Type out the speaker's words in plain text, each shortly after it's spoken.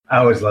I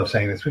always love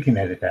saying this. We can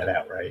edit that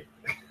out, right?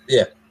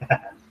 Yeah.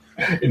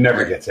 It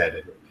never gets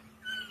edited.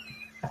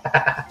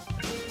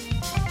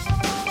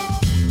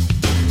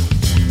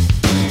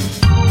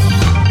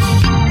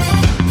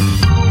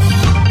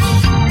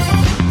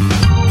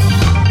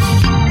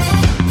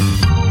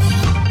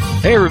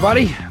 Hey,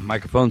 everybody.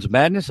 Microphones of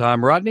Madness.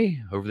 I'm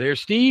Rodney. Over there,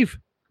 Steve.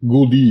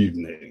 Good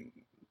evening.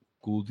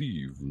 Good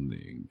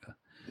evening.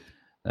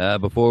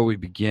 Before we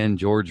begin,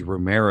 George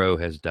Romero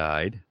has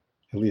died.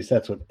 At least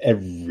that's what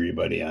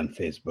everybody on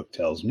Facebook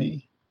tells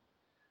me.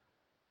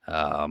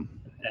 And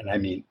I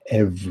mean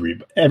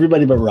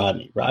everybody but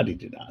Rodney. Rodney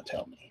did not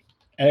tell me.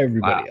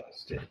 Everybody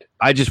else did.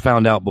 I just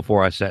found out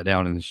before I sat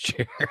down in this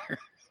chair.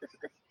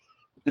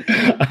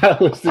 I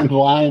was in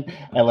line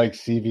at like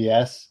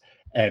CVS,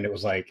 and it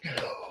was like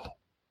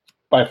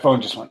my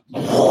phone just went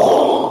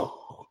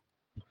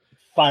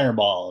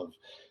fireball of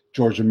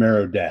George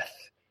Romero death.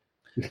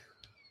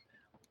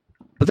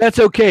 But that's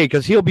okay,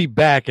 because he'll be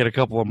back in a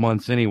couple of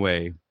months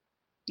anyway.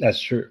 That's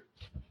true.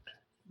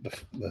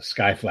 The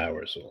Sky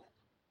Flowers will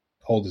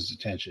hold his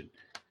attention.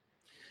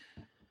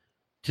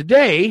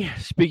 Today,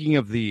 speaking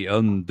of the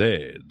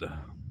undead,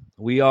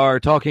 we are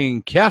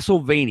talking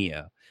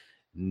Castlevania,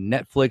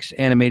 Netflix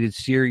animated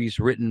series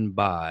written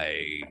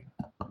by...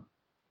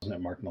 Wasn't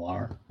it Mark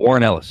Millar?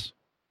 Warren Ellis.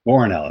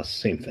 Warren Ellis,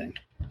 same thing.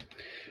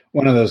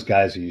 One of those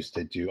guys who used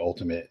to do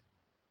Ultimate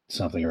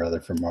something or other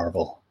for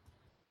Marvel.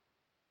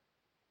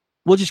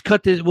 We'll just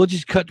cut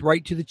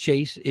right to the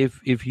chase.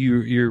 If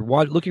you're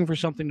looking for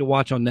something to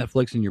watch on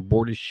Netflix and you're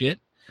bored as shit,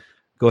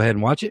 go ahead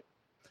and watch it.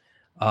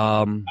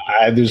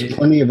 There's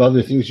plenty of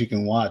other things you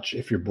can watch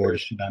if you're bored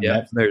as shit on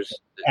Netflix.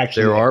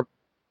 There are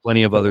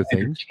plenty of other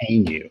things.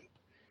 Entertain you.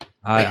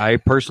 I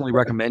personally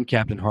recommend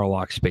Captain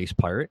Harlock Space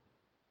Pirate.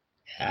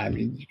 I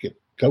mean, you could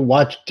go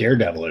watch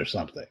Daredevil or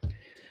something.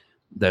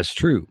 That's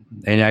true,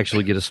 and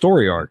actually get a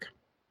story arc.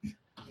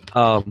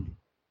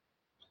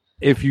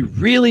 If you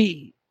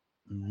really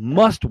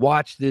must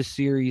watch this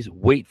series,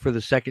 wait for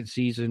the second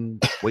season,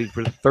 wait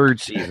for the third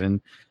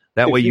season.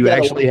 That way you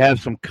actually have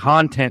some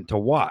content to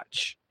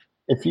watch.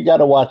 If you got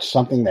to watch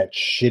something that's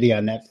shitty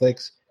on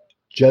Netflix,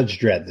 Judge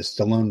Dredd, the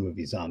Stallone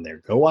movie's on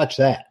there. Go watch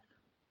that.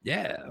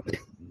 Yeah.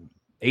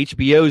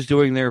 HBO's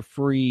doing their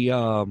free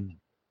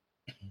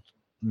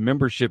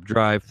membership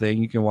drive thing.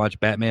 You can watch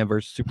Batman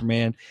vs.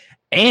 Superman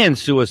and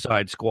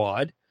Suicide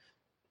Squad.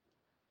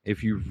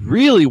 If you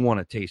really want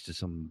to taste of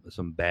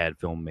some bad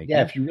filmmaking.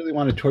 Yeah, if you really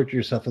want to torture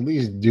yourself, at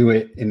least do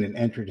it in an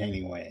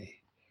entertaining way.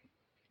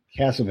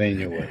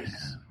 Castlevania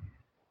was,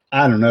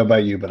 I don't know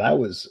about you, but I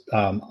was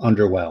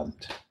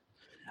underwhelmed.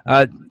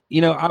 I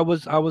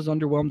was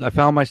underwhelmed. I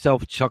found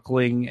myself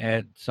chuckling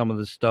at some of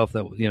the stuff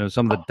that,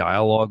 some of the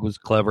dialogue was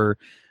clever,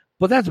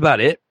 but that's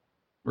about it,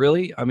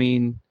 really. I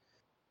mean,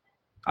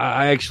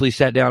 I actually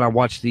sat down, I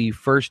watched the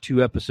first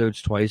 2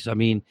 episodes twice. I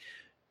mean,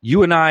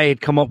 you and I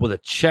had come up with a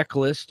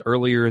checklist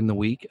earlier in the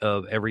week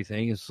of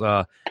everything. It's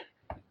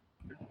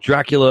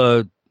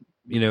Dracula,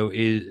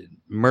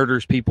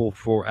 murders people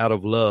out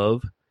of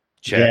love.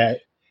 Check.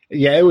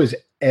 Yeah. It was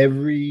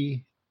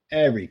every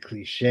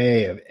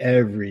cliche of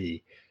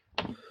every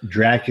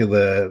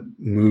Dracula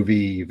movie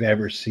you've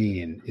ever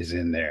seen is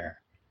in there.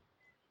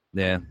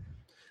 Yeah.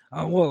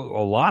 Well,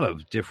 a lot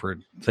of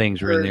different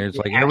things are in there. It's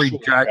like every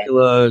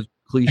Dracula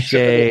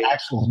cliche. The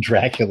actual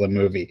Dracula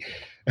movie.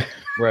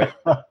 Right.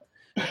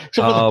 Except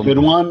for the good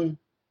one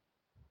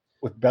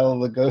with Bela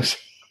Lugosi.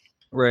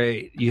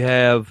 Right. You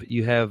have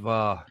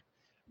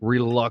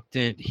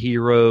reluctant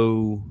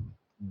hero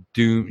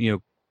doom,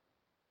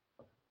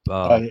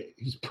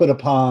 he's put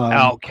upon,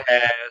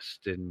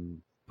 outcast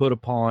and put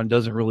upon,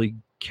 doesn't really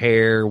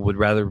care, would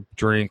rather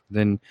drink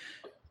than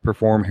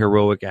perform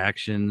heroic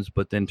actions,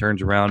 but then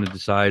turns around and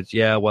decides,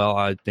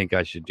 I think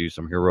I should do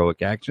some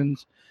heroic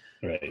actions.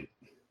 Right.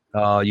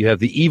 You have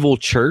the evil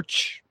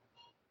church.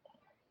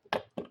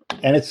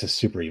 And it's a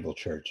super evil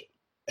church.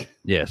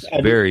 Yes,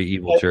 very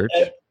evil church.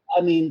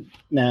 I mean,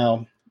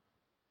 now,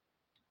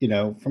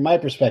 from my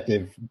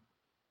perspective,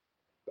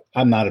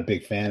 I'm not a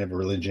big fan of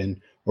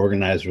religion,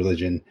 organized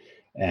religion,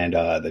 and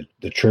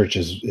the church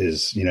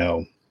is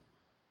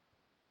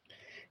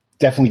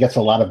definitely gets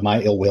a lot of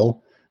my ill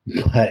will.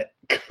 But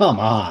come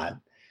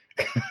on,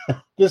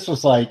 this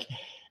was like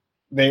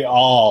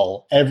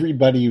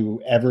everybody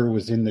who ever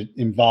was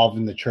involved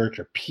in the church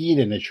or peed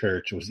in the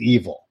church was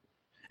evil.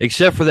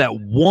 Except for that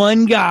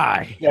one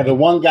guy. Yeah, the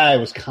one guy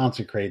was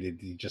consecrated.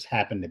 He just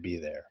happened to be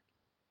there.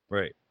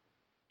 Right.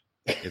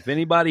 If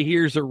anybody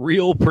here's a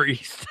real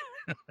priest,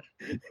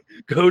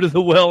 go to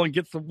the well and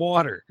get some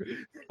water.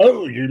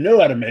 Oh, you know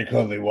how to make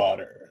holy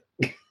water.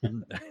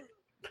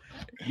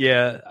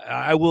 Yeah,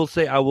 I will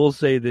say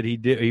that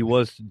he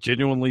was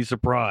genuinely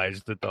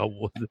surprised that the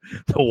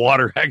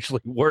water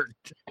actually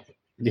worked.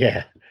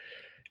 Yeah.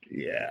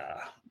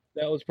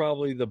 That was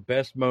probably the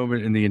best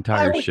moment in the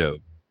entire show.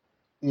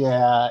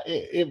 Yeah,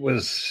 it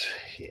was.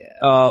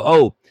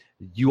 Yeah.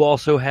 You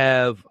also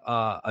have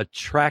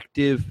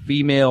attractive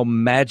female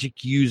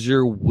magic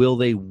user, will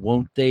they,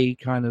 won't they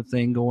kind of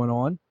thing going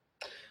on,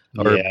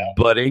 or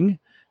budding.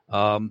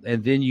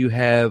 And then you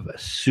have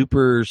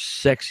super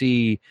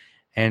sexy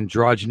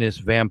androgynous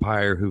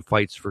vampire who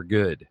fights for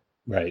good.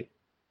 Right.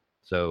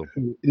 So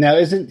now,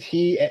 isn't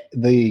he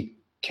the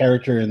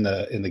character in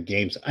the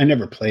games? I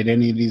never played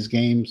any of these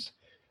games.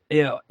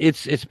 yeah,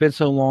 it's been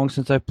so long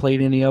since I've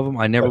played any of them.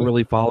 I never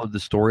really followed the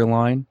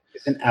storyline.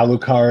 Isn't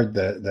Alucard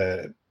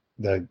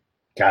the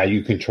guy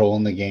you control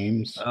in the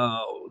games?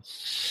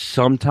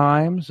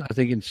 Sometimes I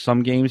think in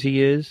some games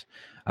he is.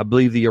 I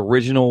believe the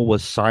original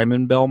was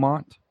Simon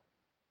Belmont.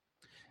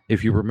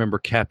 If you remember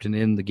Captain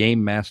N, the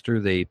Game Master,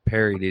 they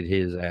parodied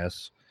his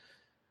ass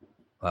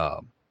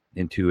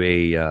into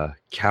a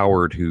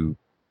coward who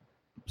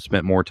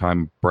spent more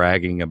time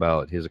bragging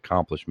about his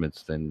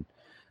accomplishments than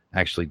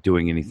actually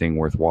doing anything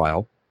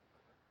worthwhile.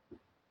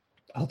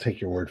 I'll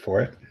take your word for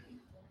it.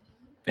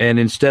 And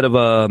instead of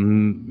a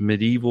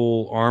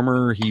medieval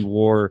armor, he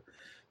wore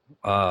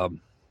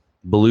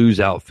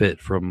Baloo's outfit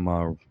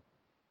from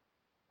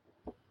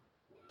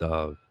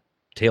the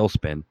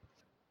Tailspin.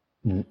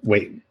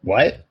 Wait,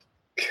 what?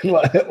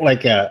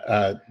 Like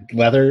a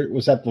leather?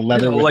 Was that the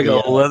leather? Like a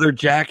leather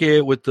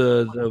jacket with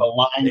the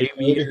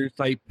aviator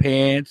type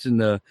pants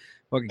and the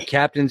fucking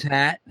captain's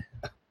hat.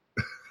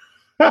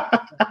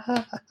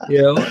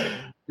 You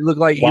look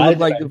like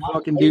the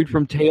fucking dude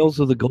from Tales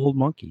of the Gold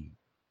Monkey.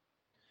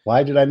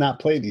 Why did I not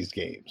play these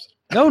games?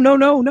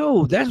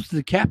 No. That's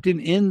the Captain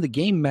in the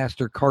Game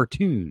Master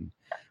cartoon.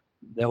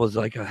 That was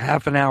like a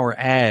half an hour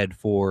ad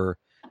for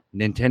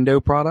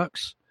Nintendo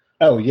products.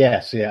 Oh,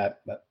 yes, yeah.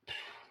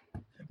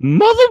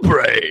 Mother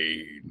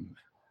Brain.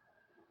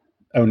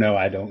 Oh, no,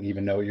 I don't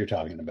even know what you're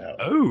talking about.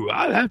 Oh,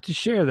 I'll have to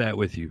share that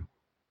with you.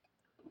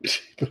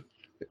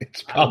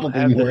 It's probably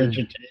more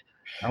entertaining.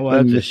 I will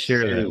have to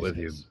share that with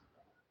you.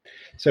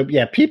 So,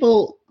 yeah,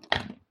 people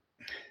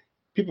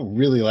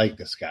really like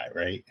this guy,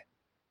 right?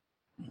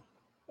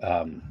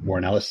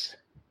 Warren Ellis.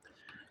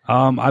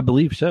 I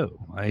believe so.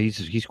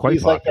 He's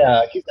quite popular.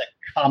 Like he's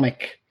a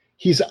comic.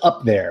 He's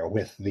up there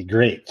with the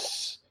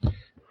greats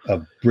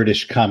of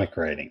British comic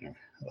writing,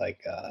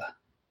 like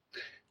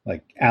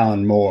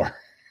Alan Moore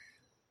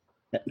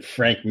and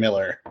Frank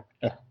Miller.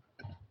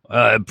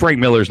 Frank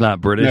Miller's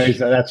not British.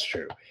 No, that's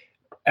true.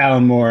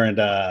 Alan Moore and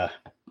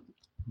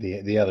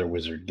the other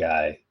wizard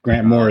guy,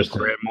 Grant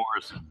Morrison.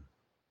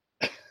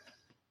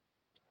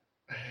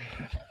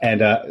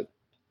 And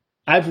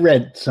I've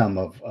read some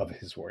of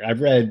his work.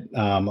 I've read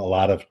a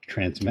lot of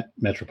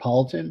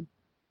Transmetropolitan.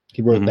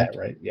 He wrote that,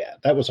 right? Yeah,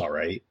 that was all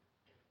right.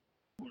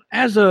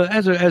 As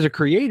a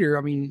creator,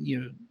 I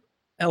mean,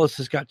 Ellis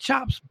has got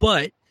chops,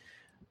 but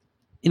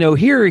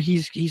here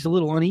he's a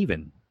little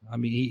uneven. I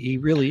mean, he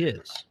really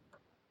is.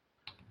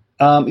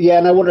 Yeah,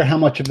 and I wonder how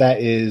much of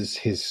that is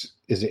it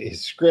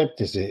his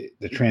script? Is it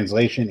the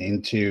translation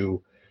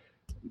into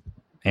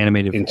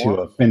animated into form?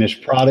 A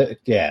finished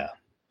product? Yeah.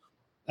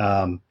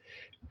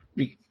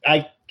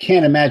 I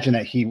can't imagine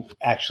that he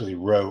actually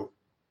wrote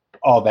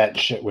all that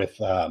shit with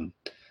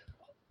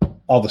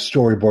all the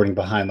storyboarding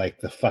behind, like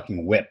the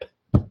fucking whip.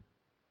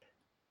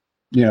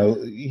 He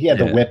had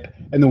the whip,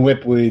 and the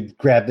whip would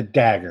grab the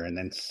dagger and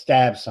then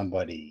stab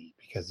somebody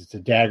because it's a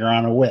dagger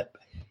on a whip.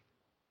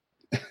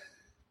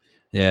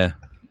 Yeah.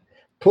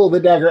 Pull the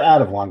dagger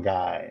out of one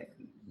guy,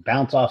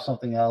 bounce off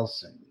something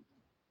else, and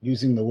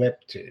using the whip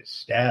to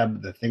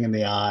stab the thing in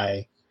the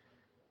eye.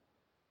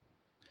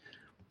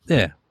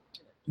 Yeah.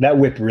 That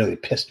whip really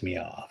pissed me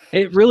off.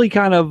 It really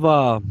kind of,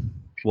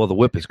 the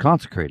whip is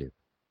consecrated.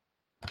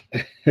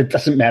 It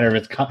doesn't matter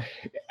if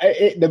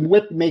it's the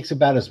whip makes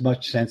about as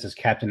much sense as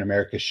Captain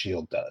America's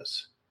shield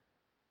does.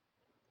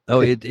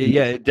 Oh, it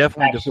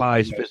definitely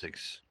defies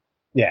physics.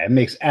 Yeah, it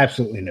makes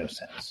absolutely no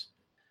sense.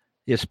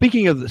 Yeah,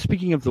 speaking of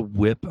the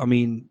whip, I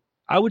mean,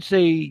 I would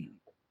say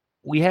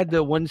we had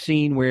the one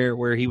scene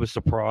where he was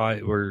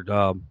surprised, where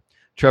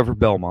Trevor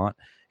Belmont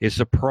is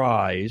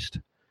surprised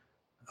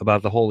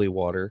about the holy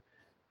water.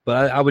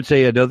 But I would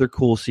say another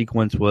cool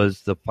sequence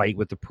was the fight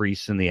with the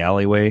priests in the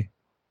alleyway,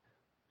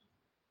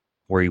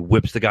 where he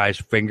whips the guy's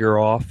finger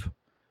off.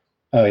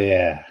 Oh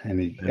yeah,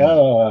 and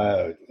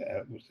I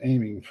was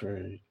aiming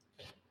for.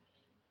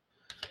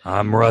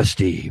 I'm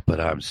rusty,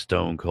 but I'm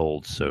stone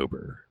cold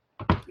sober.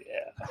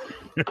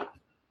 Yeah.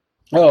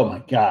 Oh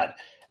my god!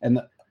 And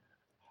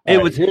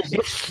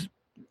it's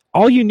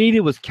all you needed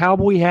was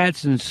cowboy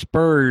hats and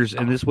spurs,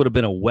 and this would have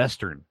been a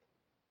western,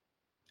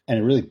 and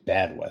a really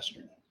bad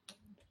western.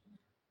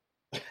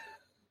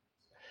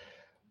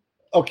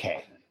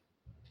 Okay.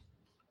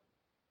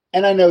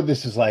 And I know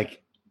this is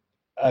like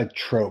a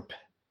trope,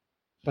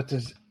 but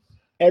does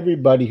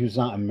everybody who's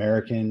not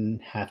American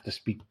have to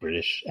speak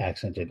British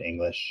accented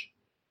English?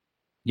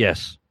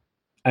 Yes.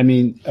 I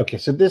mean, okay,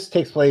 so this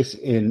takes place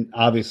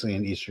obviously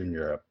in Eastern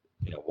Europe.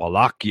 Yeah,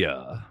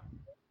 Wallachia.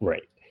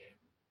 Right.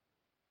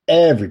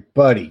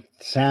 Everybody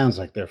sounds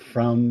like they're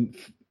from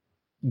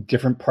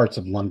different parts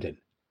of London.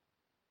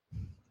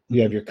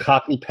 You have your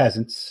Cockney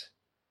peasants.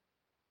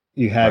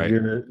 You have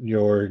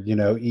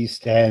your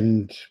East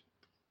End.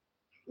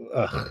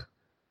 Ugh.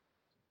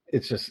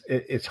 It's just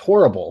it's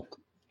horrible.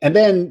 And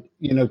then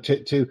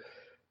to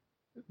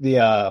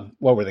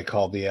what were they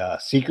called? The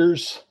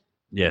Seekers.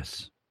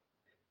 Yes.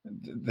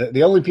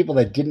 The only people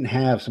that didn't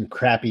have some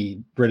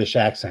crappy British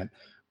accent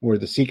were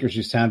the Seekers,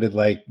 who sounded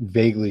like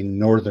vaguely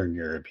Northern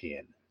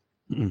European,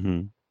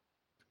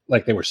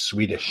 like they were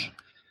Swedish,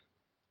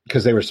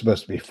 because they were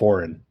supposed to be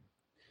foreign.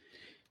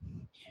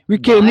 We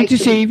came to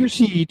save your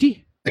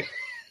city.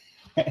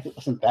 It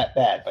wasn't that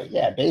bad, but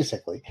yeah,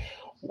 basically,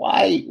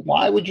 why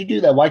would you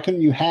do that? Why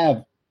couldn't you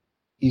have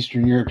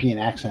Eastern European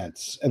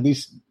accents? At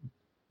least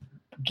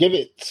give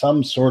it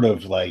some sort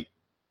of like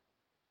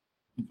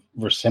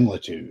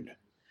verisimilitude.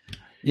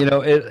 You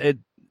know,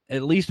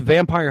 at least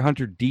Vampire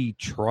Hunter D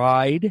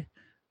tried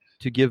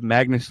to give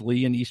Magnus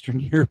Lee an Eastern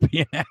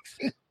European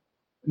accent.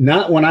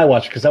 Not when I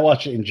watched, because I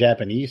watched it in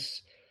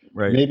Japanese.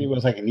 Right. Maybe it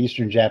was like an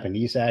Eastern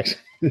Japanese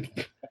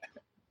accent.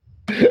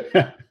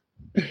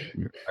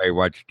 I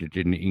watched it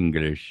in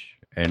English,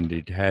 and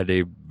it had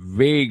a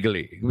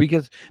vaguely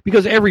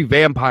because every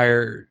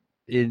vampire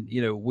in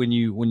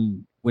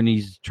when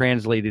he's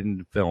translated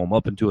into film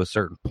up until a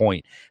certain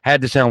point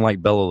had to sound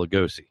like Bela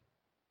Lugosi.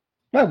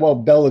 Right, well,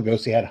 Bela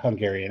Lugosi had a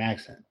Hungarian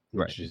accent,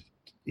 which Right. is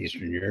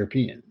Eastern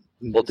European.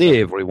 But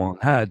everyone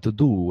had to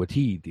do what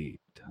he did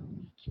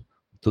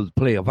to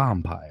play a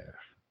vampire.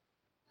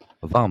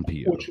 A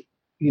vampire. Which,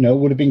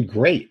 would have been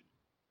great.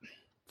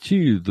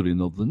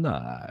 Children of the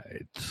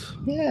Night.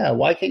 Yeah,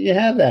 why can't you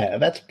have that?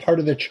 That's part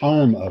of the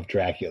charm of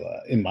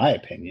Dracula, in my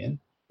opinion.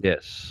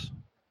 Yes.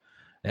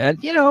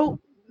 And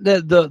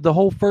the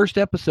whole first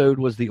episode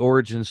was the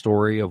origin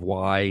story of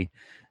why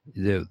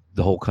the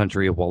whole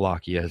country of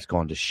Wallachia has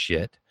gone to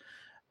shit.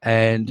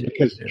 And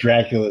because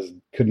Dracula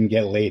couldn't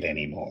get laid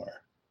anymore.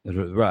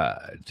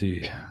 Right.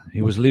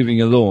 He was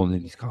living alone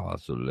in his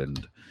castle,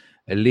 and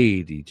a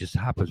lady just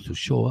happens to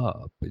show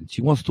up, and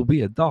she wants to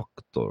be a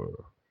doctor.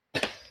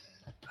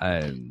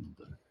 And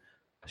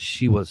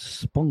she was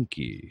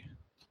spunky.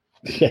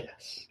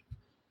 Yes.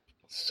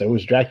 So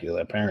was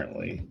Dracula,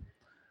 apparently.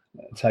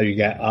 That's how you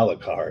got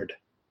Alucard.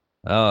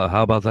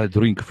 How about I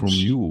drink from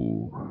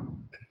you?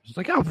 It's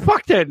like, oh,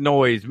 fuck that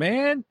noise,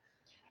 man.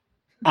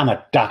 I'm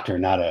a doctor,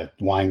 not a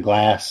wine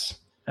glass.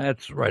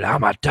 That's right.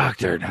 I'm a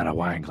doctor, not a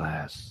wine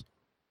glass.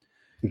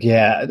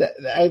 Yeah,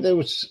 there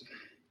was...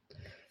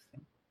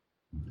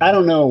 I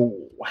don't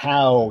know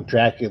how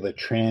Dracula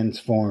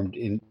transformed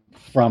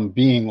from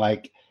being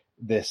like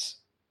this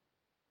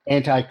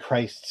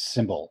Antichrist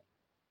symbol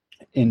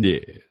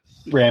in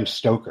Bram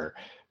Stoker,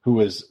 who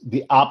was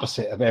the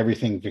opposite of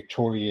everything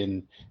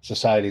Victorian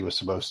society was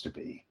supposed to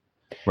be.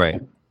 Right.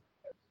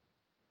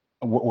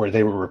 Where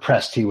they were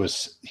repressed, he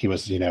was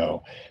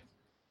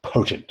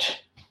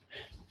potent.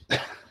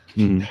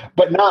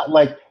 But not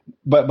like,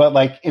 but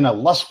like in a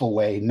lustful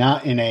way,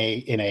 not in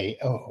a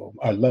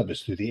our love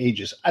is through the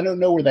ages. I don't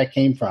know where that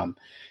came from,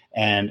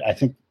 and I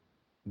think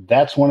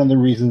that's one of the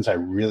reasons I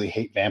really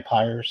hate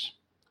vampires.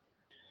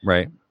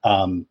 Right.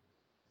 And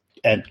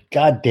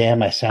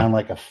goddamn, I sound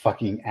like a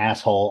fucking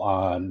asshole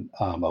on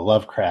a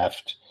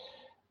Lovecraft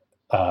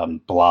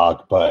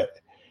blog, but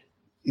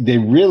they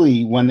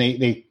really, when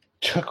they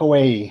took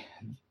away,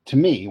 to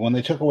me, when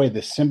they took away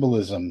the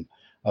symbolism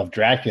of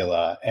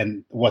Dracula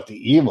and what the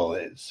evil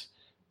is,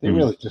 they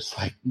really just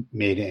like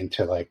made it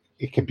into like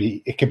it could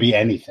be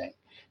anything.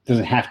 It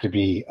doesn't have to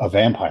be a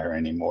vampire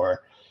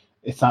anymore.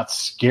 It's not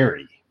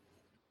scary.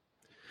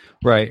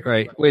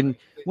 Right. When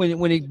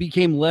it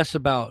became less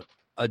about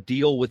a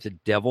deal with the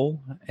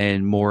devil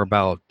and more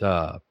about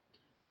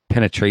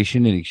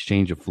penetration and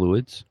exchange of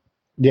fluids.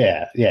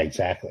 Yeah,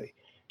 exactly.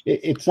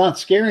 It's not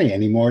scary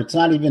anymore. It's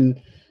not even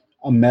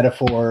a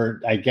metaphor.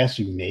 I guess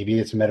maybe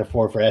it's a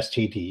metaphor for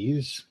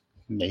STDs.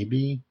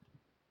 Maybe.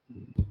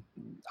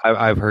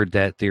 I've heard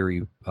that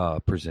theory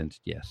presented,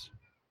 yes.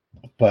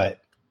 But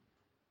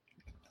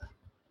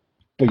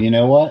you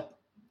know what?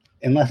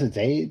 Unless it's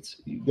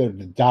AIDS, you go to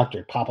the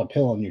doctor, pop a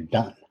pill, and you're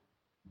done.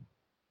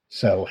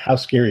 So how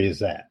scary is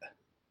that?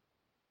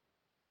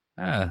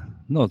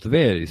 Not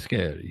very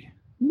scary.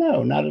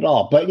 No, not at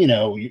all. But,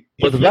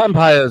 But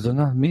vampires are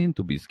not meant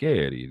to be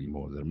scary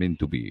anymore. They're meant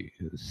to be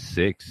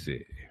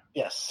sexy.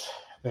 Yes,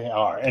 they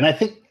are. And I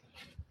think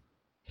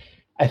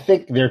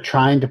they're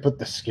trying to put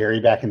the scary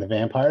back in the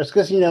vampires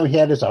because, he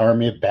had his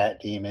army of bat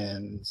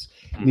demons.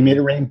 Mm-hmm. He made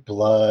it rain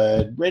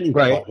blood. Raining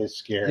blood is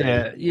scary.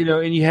 Yeah,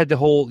 and you had the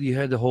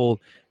whole,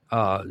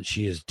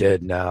 she is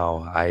dead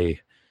now. I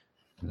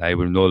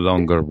will no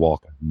longer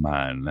walk,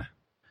 man.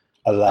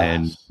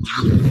 Alas.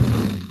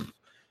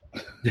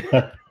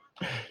 And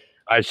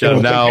I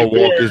shall now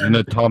walk as an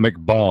atomic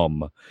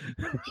bomb.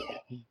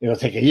 It will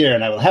take a year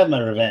and I will have my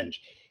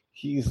revenge.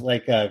 He's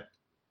like a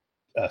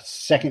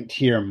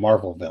second-tier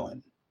Marvel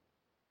villain.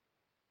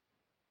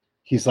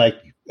 He's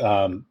like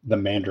the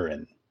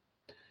Mandarin.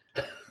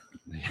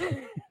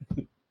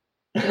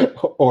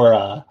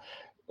 or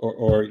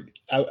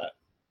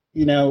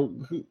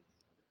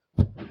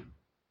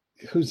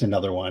who's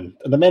another one?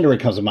 The Mandarin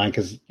comes to mind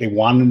because they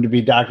want him to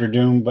be Doctor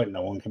Doom, but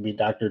no one can be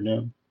Doctor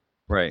Doom.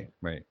 Right.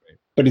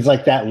 But he's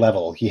like that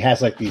level. He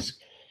has like these.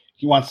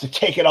 He wants to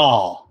take it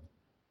all,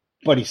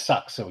 but he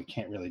sucks, so he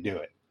can't really do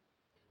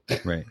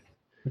it. Right.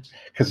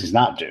 because he's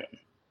not Doom.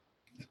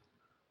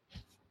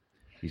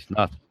 He's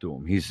not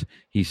Doom. He's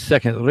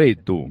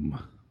second-rate Doom.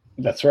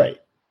 That's right.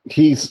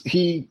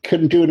 He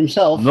couldn't do it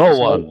himself. No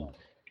one.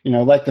 You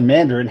know, like the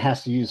Mandarin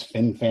has to use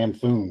Fin Fam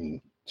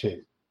Foom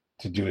to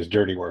do his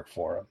dirty work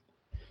for him.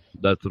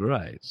 That's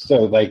right.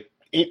 So, like,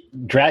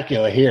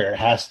 Dracula here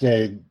has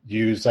to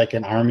use like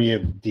an army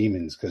of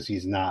demons because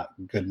he's not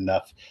good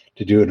enough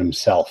to do it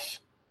himself.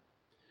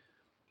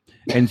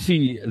 And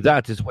see,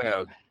 that is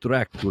where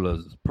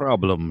Dracula's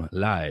problem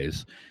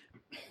lies.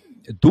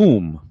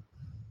 Doom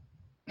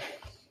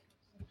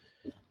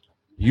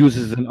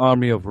uses an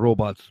army of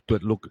robots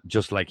that look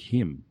just like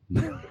him.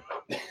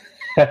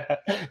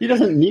 He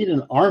doesn't need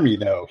an army,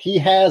 though. He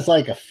has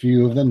like a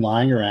few of them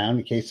lying around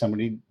in case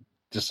somebody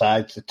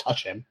decides to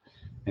touch him.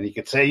 And he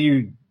could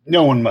say,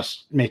 no one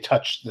may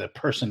touch the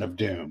person of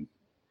Doom.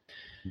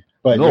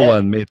 But no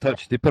one may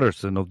touch the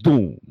person of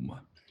Doom.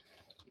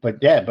 But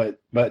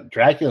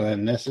Dracula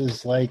in this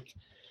is like,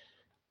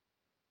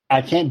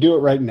 I can't do it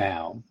right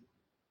now.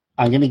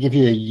 I'm going to give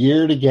you a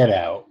year to get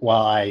out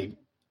while I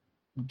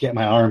get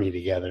my army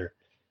together.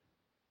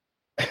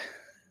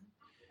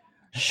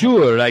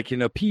 Sure, I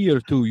can appear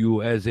to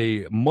you as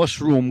a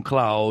mushroom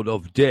cloud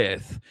of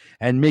death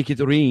and make it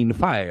rain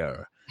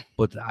fire,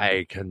 but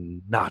I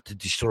cannot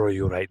destroy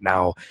you right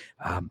now.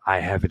 I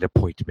have an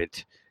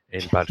appointment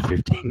in about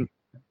 15.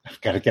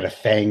 I've got to get a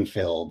fang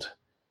filled.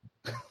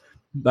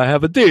 I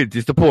have a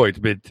dentist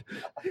appointment.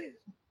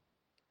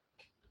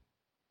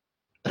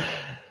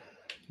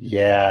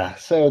 Yeah,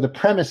 so the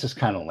premise is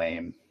kind of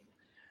lame.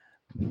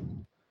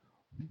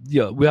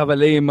 Yeah, we have a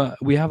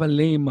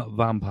lame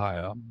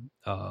vampire.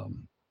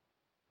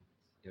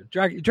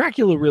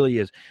 Dracula really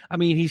is. I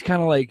mean, he's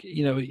kind of like,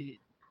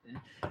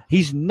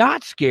 he's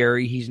not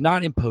scary. He's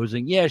not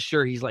imposing. Yeah,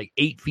 sure. He's like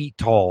 8 feet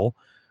tall.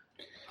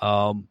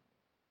 And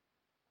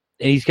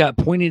he's got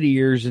pointed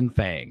ears and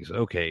fangs.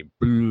 Okay.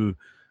 But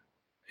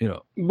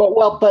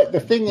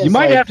the thing is, you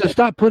might have to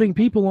stop putting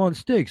people on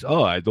sticks.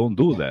 Oh, I don't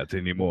do that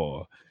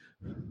anymore.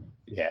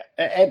 Yeah.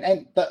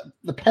 And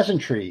the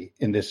peasantry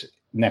in this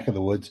neck of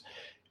the woods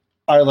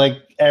are like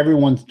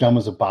everyone's dumb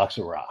as a box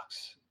of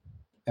rocks.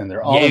 And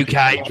they're all. You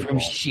came from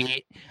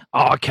shit.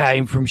 I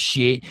came from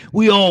shit.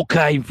 We all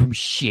came from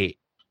shit.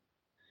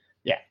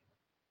 Yeah.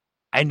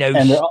 And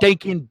those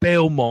stinking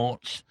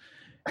Belmonts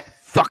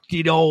fucked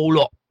it all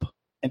up.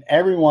 And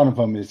every one of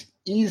them is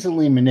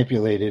easily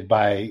manipulated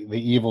by the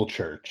evil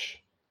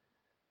church.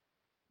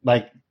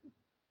 Like,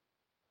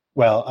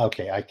 well,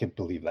 okay, I could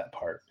believe that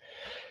part.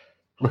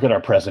 Look at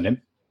our president.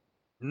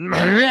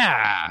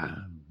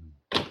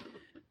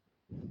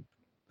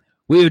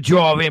 We'll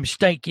drive them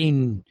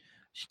stinking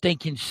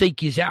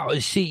seekers out of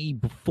the city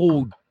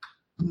before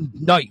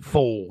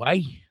nightfall,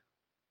 eh?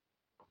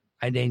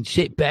 And then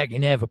sit back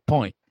and have a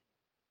pint.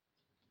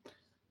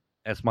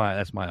 That's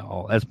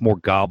more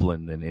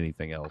goblin than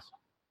anything else.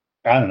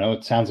 I don't know.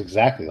 It sounds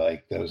exactly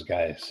like those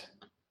guys.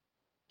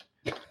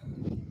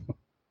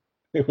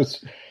 It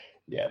was,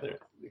 yeah.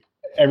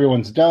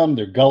 Everyone's dumb.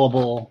 They're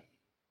gullible,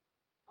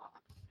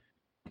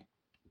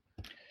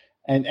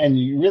 and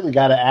you really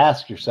got to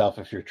ask yourself,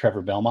 if you're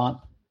Trevor Belmont,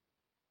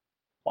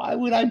 why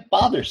would I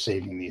bother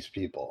saving these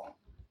people?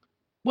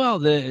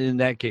 Well, in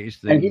that case,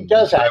 and he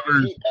does have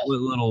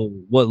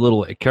what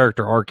little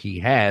character arc he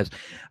has.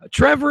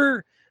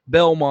 Trevor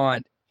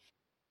Belmont,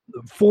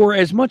 for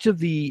as much of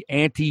the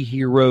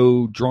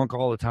anti-hero, drunk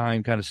all the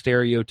time kind of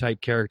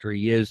stereotype character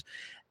he is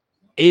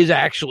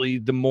actually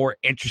the more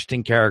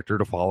interesting character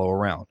to follow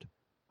around.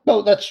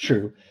 No, that's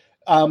true.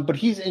 But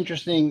he's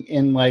interesting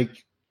in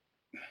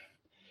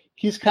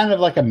he's kind of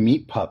like a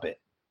meat puppet,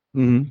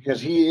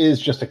 because he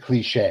is just a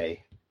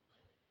cliche,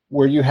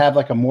 where you have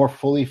like a more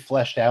fully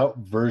fleshed out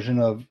version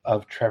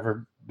of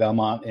Trevor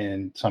Belmont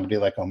in somebody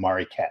like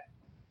Omari Kett.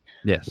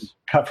 Yes.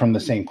 Cut from the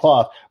same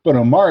cloth. But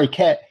Omari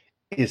Kett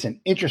is an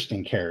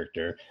interesting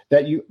character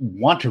that you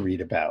want to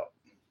read about.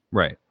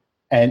 Right.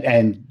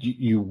 And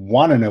you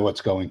want to know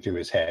what's going through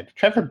his head.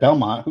 Trevor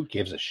Belmont, who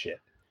gives a shit?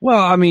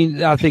 Well, I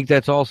mean, I think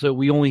that's also,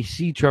 we only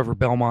see Trevor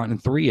Belmont in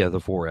 3 of the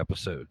 4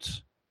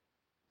 episodes.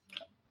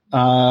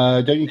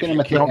 Don't you get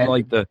him at the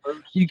end?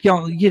 You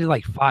get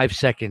like 5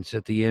 seconds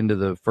at the end of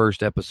the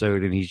first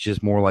episode, and he's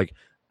just more like,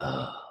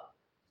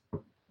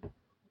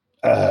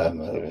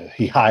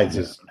 he hides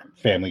his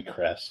family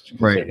crest.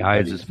 Right, he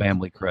hides his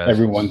family crest.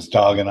 Everyone's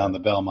dogging on the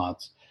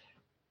Belmonts.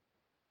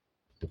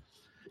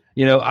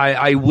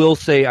 I will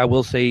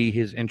say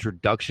his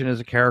introduction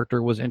as a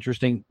character was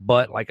interesting,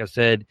 but like I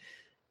said,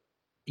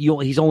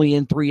 he's only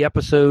in 3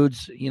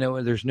 episodes.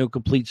 There's no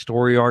complete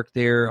story arc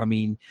there. I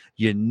mean,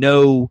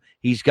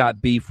 he's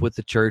got beef with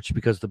the church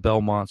because the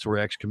Belmonts were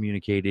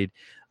excommunicated.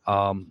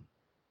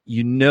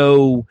 He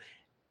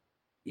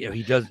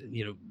does.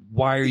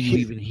 Why are you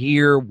even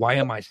here? Why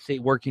am I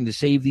working to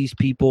save these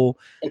people?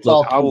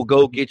 I will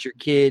go get your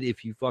kid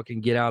if you fucking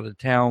get out of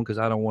town, because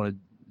I don't want to.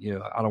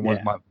 I don't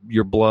want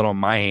your blood on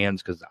my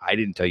hands, because I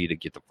didn't tell you to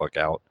get the fuck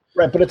out.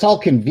 Right, but it's all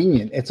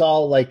convenient. It's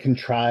all like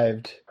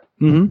contrived.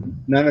 Mm-hmm.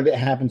 None of it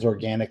happens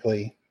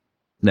organically.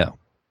 No,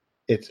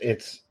 it's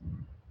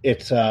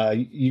it's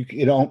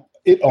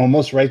it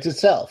almost writes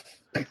itself.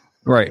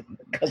 Right.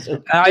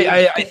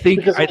 I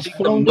think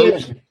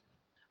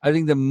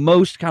the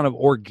most kind of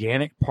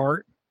organic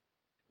part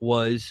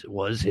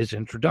was his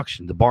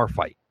introduction, the bar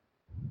fight.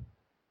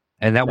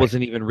 And that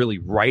wasn't even really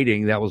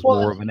writing. That was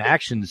more of an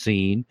action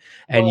scene.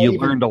 And you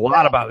learned a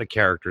lot about the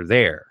character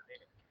there.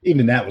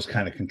 Even that was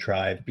kind of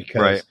contrived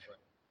because,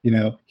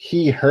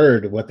 he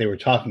heard what they were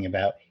talking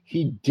about.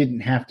 He didn't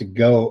have to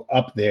go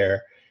up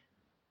there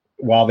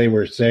while they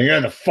were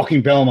saying, the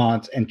fucking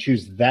Belmonts, and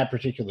choose that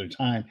particular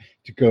time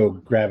to go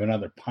grab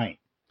another pint.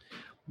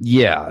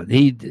 Yeah.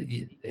 He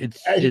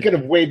could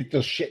have waited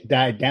till shit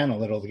died down a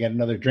little to get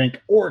another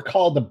drink or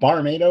called the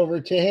barmaid over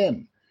to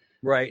him.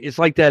 Right. It's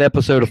like that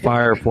episode of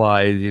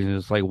Firefly.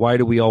 It's like, why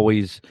do we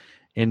always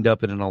end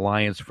up in an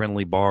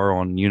alliance-friendly bar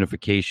on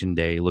Unification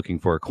Day looking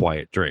for a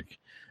quiet drink?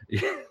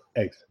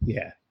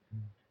 Yeah.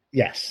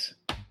 Yes.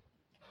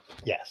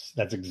 Yes.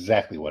 That's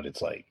exactly what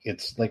it's like.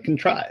 It's like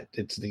contrived.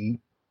 It's and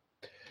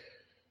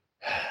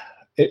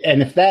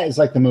if that is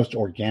like the most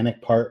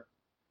organic part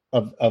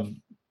of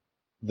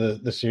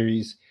the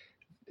series,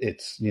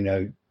 it's,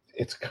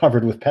 it's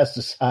covered with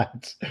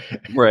pesticides,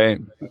 right?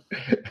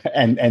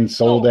 and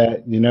sold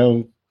at,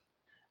 and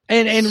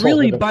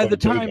really by the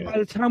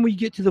time we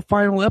get to the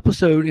final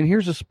episode, and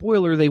here's a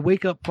spoiler, they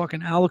wake up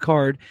fucking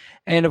Alucard,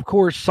 and of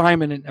course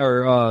Simon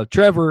or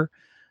Trevor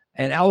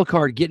and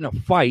Alucard get in a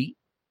fight,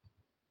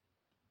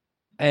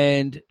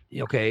 and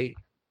okay,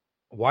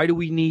 why do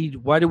we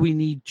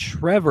need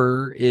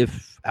Trevor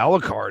if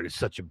Alucard is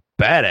such a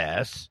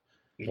badass?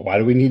 Why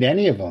do we need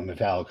any of them if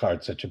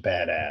Alucard's such a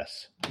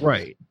badass?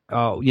 Right.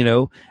 Oh,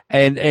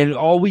 and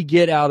all we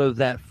get out of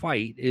that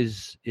fight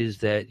is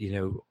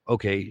that,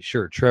 okay,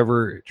 sure,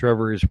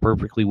 Trevor is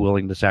perfectly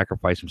willing to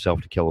sacrifice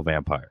himself to kill a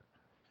vampire.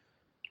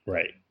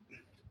 Right.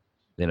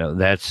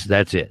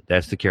 That's it.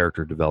 That's the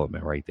character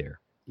development right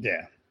there.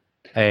 Yeah.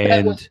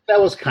 And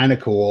that was kind of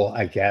cool,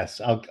 I guess.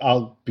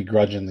 I'll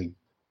begrudgingly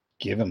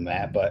give him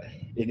that, but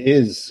it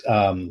is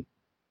and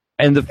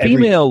the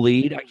female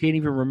lead, I can't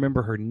even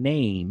remember her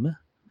name.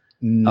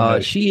 No.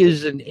 She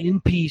is an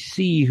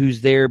NPC who's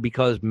there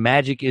because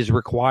magic is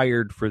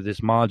required for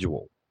this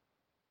module.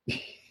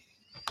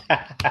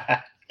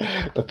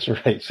 That's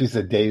right. She's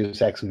a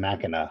Deus Ex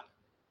Machina.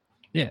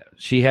 Yeah,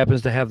 she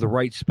happens to have the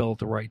right spell at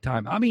the right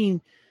time. I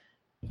mean,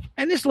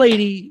 and this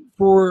lady,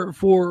 for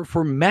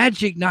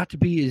magic not to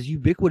be as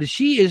ubiquitous,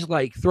 she is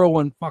like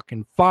throwing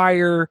fucking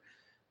fire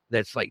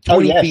that's like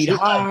 20 feet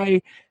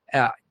high.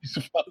 It's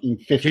a fucking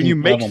 15 can you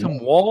make some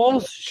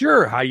walls?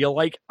 Sure. How you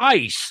like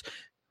ice?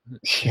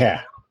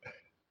 Yeah.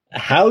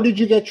 How did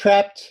you get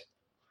trapped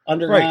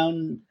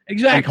underground? Right.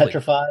 Exactly.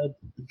 Petrified?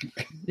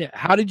 Yeah.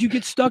 How did you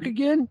get stuck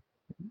again?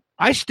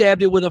 I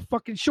stabbed it with a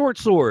fucking short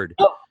sword.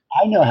 Oh,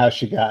 I know how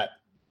she got.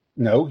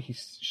 No,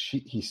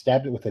 he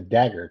stabbed it with a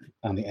dagger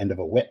on the end of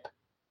a whip.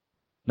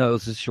 No, it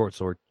was his short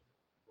sword.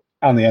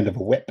 On the end of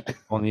a whip.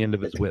 On the end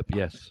of his whip,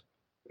 yes.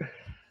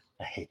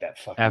 I hate that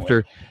fucking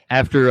whip.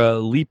 After a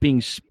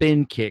leaping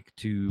spin kick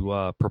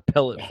to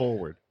propel it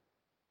forward.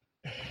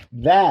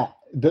 That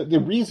the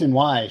reason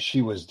why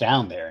she was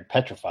down there and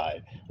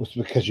petrified was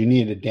because you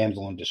needed a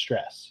damsel in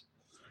distress.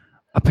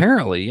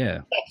 Apparently,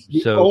 yeah.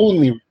 That's the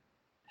only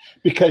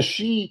because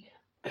she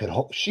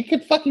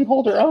could fucking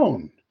hold her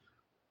own.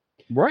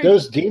 Right.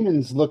 Those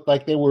demons looked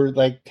like they were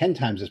like 10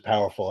 times as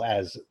powerful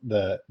as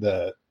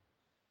the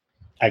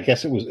I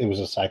guess it was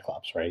a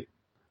Cyclops, right?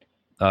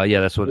 Yeah,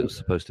 that's what it was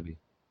supposed to be.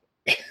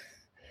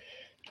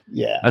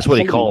 Yeah. That's what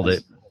he called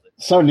it.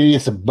 Somebody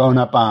needs to bone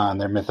up on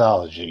their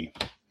mythology.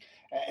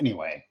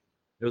 Anyway.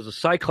 It was a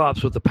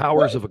Cyclops with the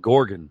powers of a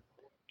Gorgon.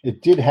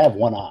 It did have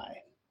one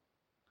eye.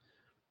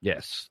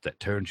 Yes, that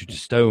turns you to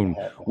stone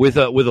with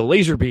a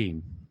laser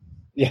beam.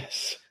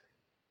 Yes.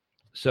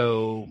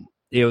 So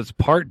it was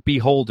part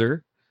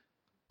beholder,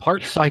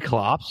 part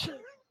Cyclops.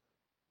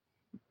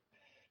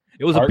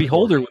 It was a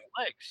beholder with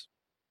legs.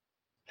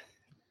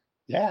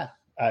 Yeah.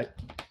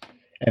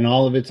 And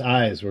all of its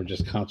eyes were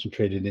just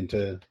concentrated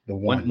into the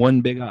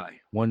one big eye,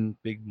 one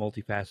big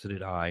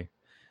multifaceted eye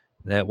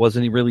that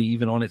wasn't really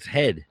even on its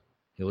head.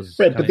 It was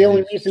right, but the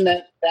only reason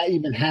that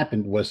even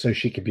happened was so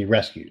she could be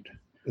rescued.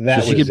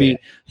 So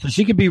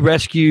she could be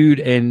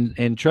rescued,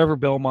 and Trevor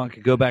Belmont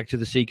could go back to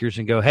the Seekers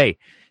and go, "Hey,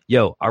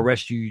 yo, I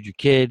rescued your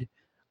kid.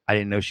 I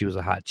didn't know she was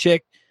a hot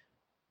chick,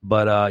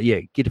 but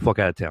yeah, get the fuck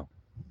out of town."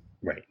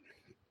 Right.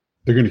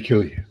 They're gonna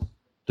kill you.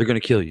 They're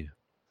gonna kill you,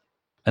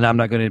 and I'm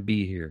not gonna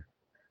be here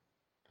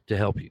to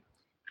help you.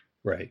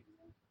 Right.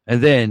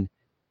 And then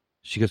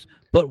she goes,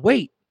 "But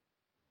wait,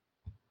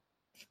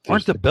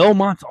 aren't the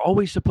Belmonts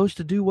always supposed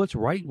to do what's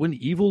right when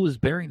evil is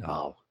bearing?"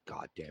 Oh,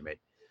 God damn it.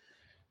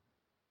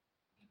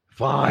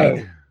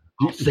 Fine.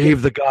 I'll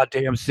save the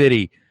goddamn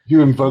city.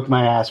 You invoke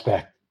my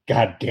aspect.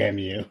 God damn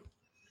you.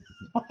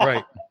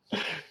 Right.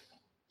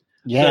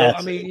 Yeah. So,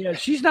 I mean, yeah,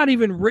 she's not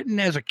even written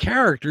as a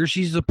character.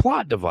 She's a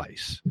plot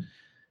device.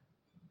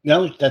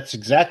 No, that's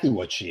exactly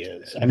what she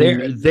is.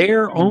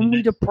 They're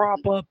only to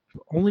prop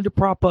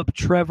up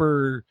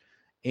Trevor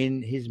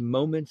in his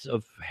moments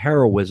of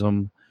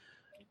heroism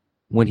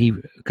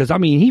because I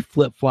mean, he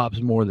flip flops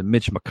more than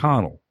Mitch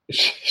McConnell.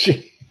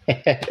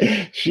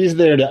 She's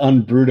there to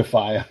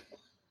unbrutify him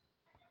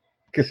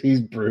because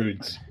he's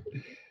broods.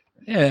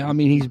 Yeah, I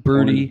mean, he's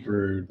broody.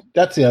 Brood.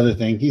 That's the other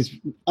thing. He's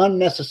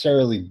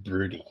unnecessarily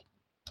broody.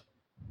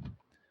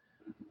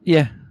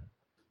 Yeah.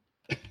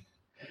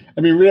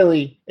 I mean,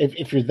 really,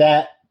 if you're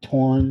that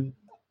torn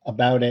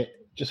about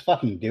it, just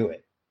fucking do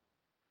it.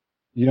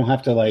 You don't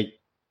have to like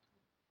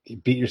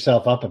beat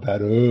yourself up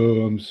about,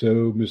 oh, I'm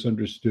so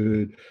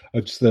misunderstood.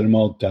 I'll just let them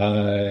all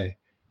die.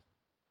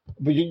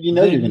 But you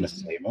know you're going to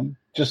save them.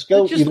 Just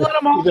go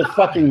either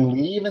fucking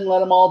leave and let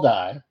them all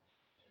die,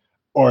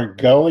 or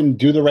go and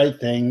do the right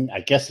thing.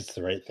 I guess it's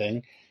the right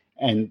thing,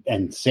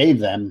 and save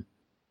them.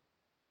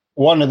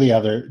 One or the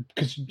other,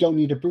 because you don't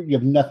need to brood. You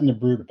have nothing to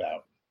brood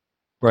about.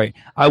 Right.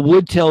 I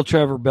would tell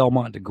Trevor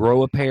Belmont to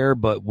grow a pair,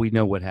 but we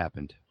know what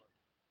happened.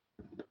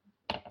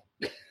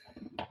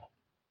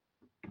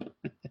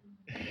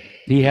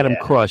 He had him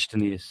crushed in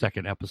the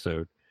second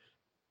episode.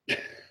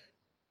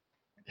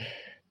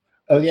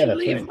 Oh yeah, that's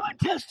leave right. My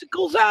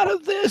testicles out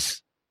of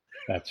this.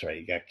 That's right.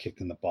 You got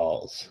kicked in the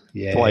balls.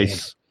 Yeah,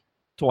 twice.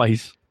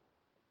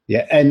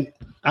 Yeah, and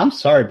I'm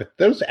sorry, but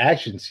those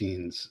action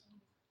scenes,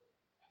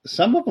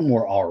 some of them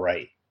were all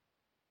right,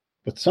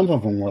 but some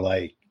of them were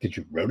like, did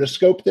you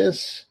rotoscope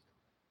this?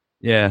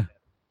 Yeah.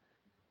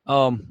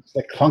 It's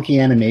like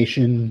clunky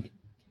animation.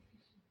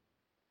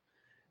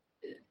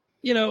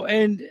 You know,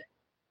 and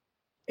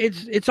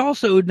it's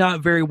also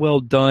not very well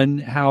done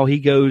how he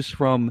goes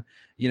from,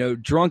 you know,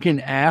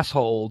 drunken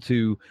asshole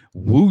to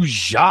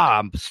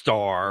woo-ja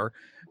star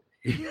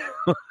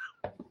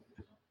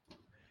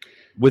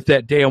with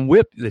that damn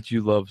whip that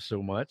you love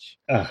so much.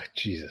 Oh,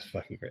 Jesus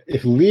fucking Christ.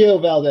 If Leo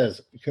Valdez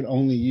could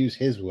only use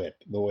his whip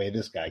the way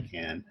this guy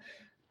can,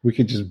 we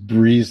could just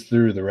breeze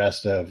through the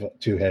rest of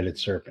Two-Headed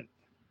Serpent.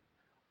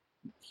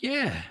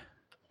 Yeah.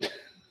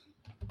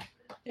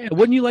 Yeah,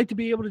 wouldn't you like to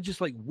be able to just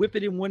like whip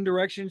it in one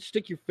direction,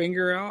 stick your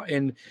finger out,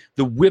 and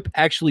the whip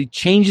actually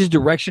changes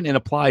direction and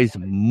applies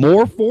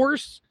more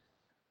force?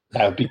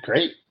 That would be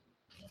great.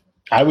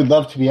 I would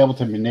love to be able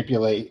to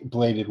manipulate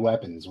bladed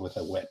weapons with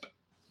a whip.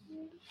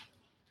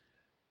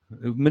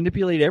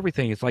 Manipulate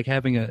everything. It's like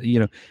having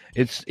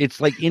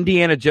it's like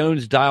Indiana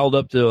Jones dialed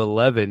up to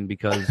 11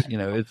 because, you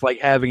know, it's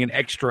like having an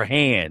extra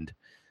hand.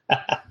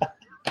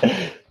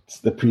 It's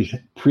the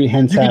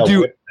prehensile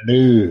whip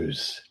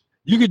news.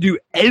 You could do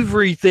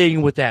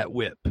everything with that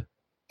whip.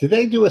 Did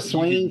they do a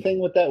swinging thing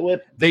with that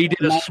whip? They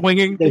did a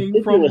swinging thing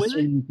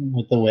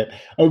with the whip.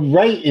 Oh,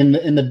 right in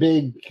the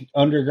big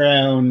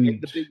underground,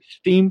 the big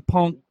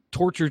steampunk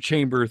torture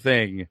chamber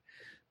thing,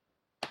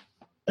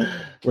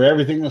 where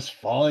everything was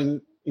falling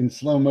in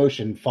slow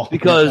motion,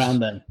 around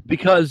them.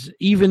 Because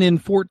even in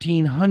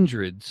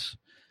 1400s,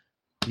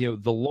 you know,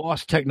 the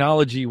lost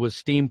technology was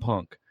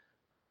steampunk.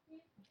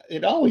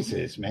 It always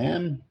is,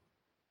 man.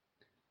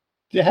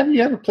 Have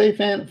you ever played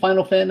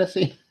Final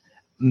Fantasy?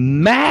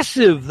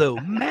 Massive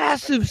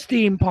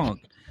steampunk.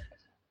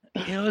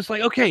 You know, it's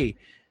like, okay,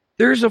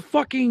 there's a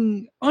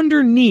fucking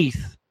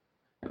underneath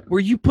where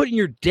you put in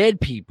your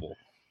dead people,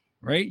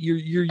 right?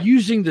 You're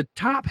using the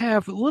top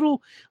half, little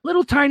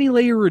tiny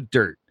layer of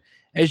dirt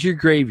as your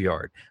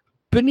graveyard.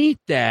 Beneath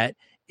that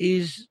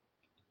is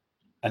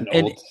an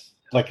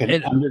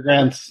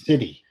underground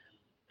city.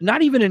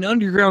 Not even an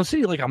underground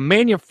city, like a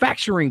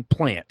manufacturing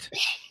plant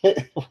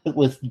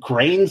with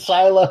grain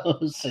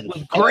silos and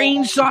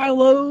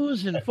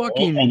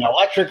fucking and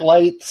electric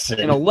lights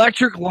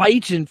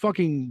and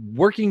fucking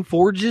working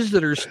forges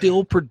that are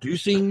still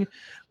producing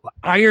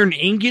iron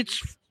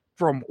ingots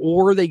from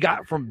ore they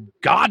got from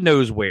God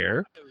knows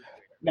where.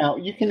 Now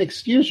you can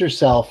excuse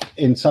yourself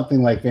in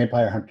something like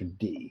Vampire Hunter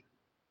D.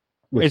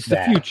 It's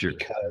the future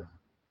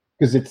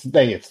because it's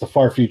the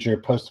far future,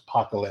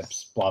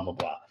 post-apocalypse, blah blah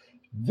blah.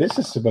 This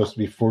is supposed to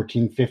be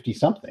 1450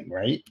 something,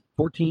 right?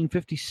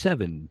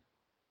 1457.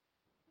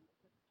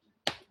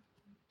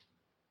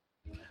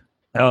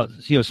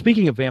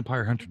 Speaking of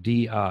Vampire Hunter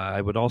D,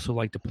 I would also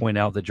like to point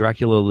out that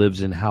Dracula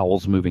lives in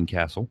Howl's Moving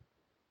Castle.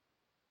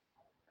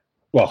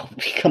 Well,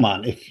 come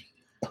on.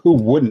 Who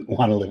wouldn't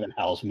want to live in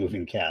Howl's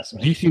Moving Castle?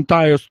 This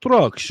entire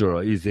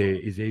structure is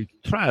a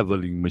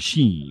traveling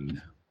machine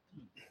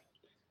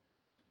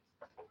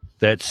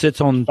that sits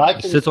on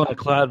the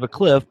cloud of a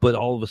cliff, but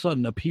all of a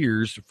sudden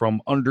appears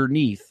from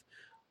underneath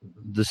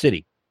the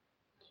city.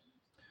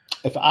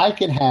 If I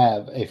could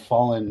have a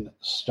fallen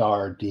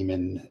star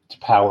demon to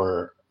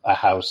power a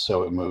house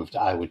so it moved,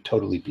 I would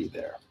totally be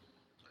there.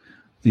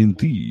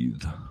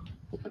 Indeed.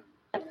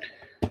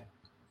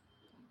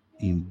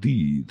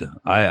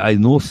 I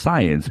know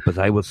science, but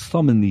I will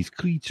summon these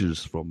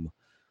creatures from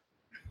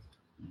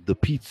the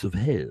pits of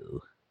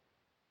hell.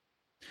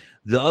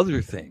 The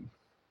other thing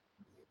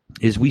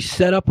is we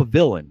set up a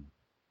villain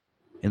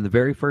in the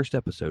very first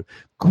episode.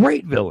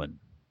 Great villain,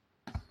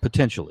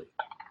 potentially.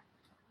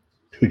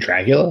 Who,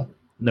 Dracula?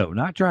 No,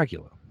 not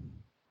Dracula.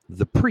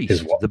 The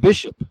priest, the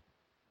bishop.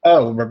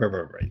 Oh,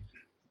 right.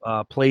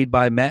 Played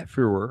by Matt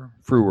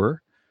Frewer,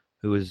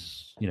 who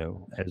is, you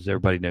know, as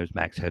everybody knows,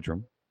 Max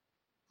Headroom.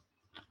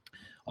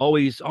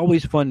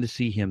 always fun to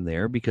see him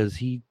there because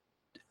he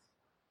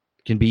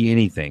can be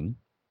anything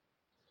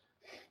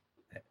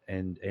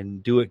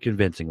and do it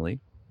convincingly.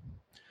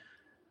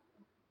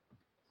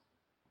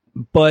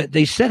 But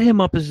they set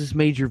him up as this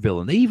major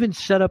villain. They even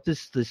set up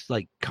this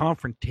like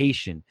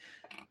confrontation,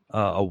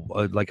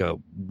 like a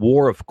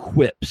war of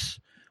quips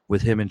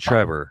with him and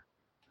Trevor,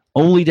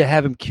 only to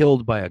have him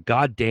killed by a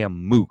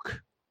goddamn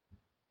mook.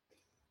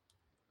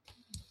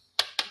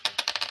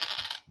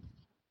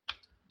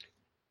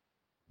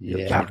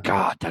 Yeah.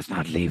 God does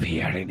not live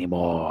here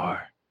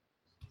anymore.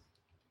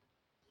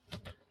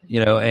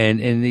 You know,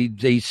 and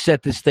they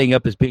set this thing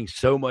up as being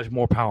so much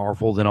more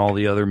powerful than all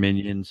the other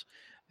minions.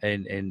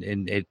 And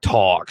it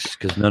talks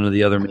because none of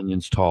the other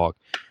minions talk.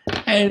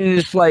 And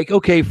it's like,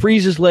 okay,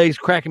 freeze his legs,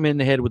 crack him in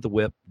the head with the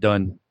whip.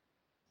 Done.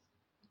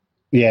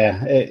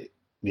 Yeah.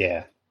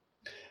 Yeah.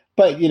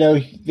 But, you know,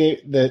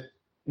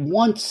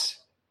 once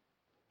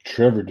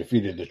Trevor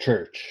defeated the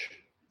church,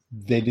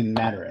 they didn't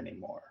matter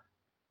anymore.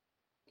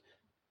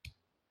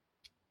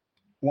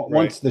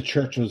 Once the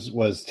church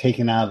was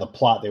taken out of the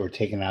plot, they were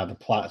taken out of the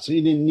plot. So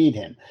you didn't need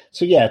him.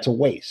 So, yeah, it's a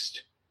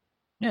waste.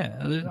 Yeah,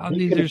 I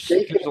mean, there's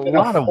a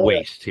lot of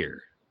waste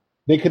here.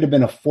 They could have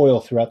been a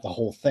foil throughout the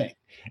whole thing.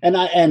 And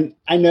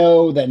I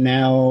know that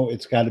now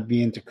it's got to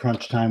be into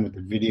crunch time with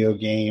the video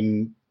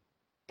game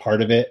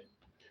part of it.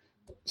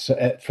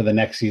 So for the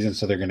next season,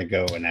 so they're going to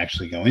go and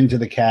actually go into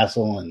the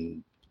castle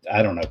and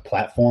I don't know,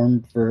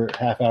 platform for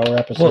half-hour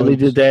episodes. Well, they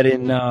did that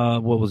in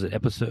what was it,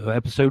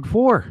 episode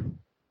 4?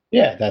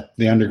 Yeah, that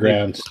the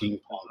underground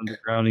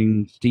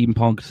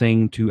steampunk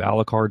thing to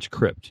Alucard's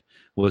crypt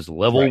was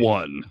level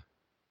 1.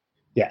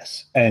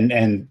 Yes,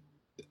 and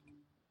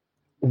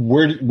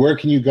where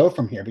can you go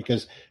from here?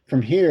 Because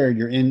from here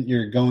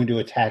you're going to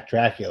attack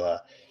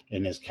Dracula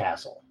in his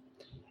castle,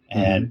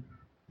 and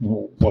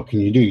what can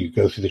you do? You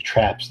go through the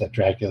traps that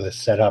Dracula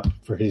set up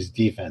for his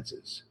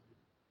defenses.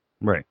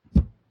 Right.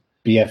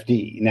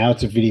 BFD. Now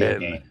it's a video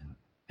game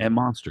and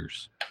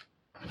monsters.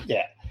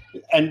 Yeah,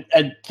 and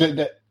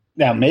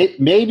now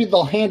maybe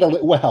they'll handle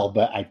it well,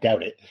 but I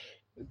doubt it.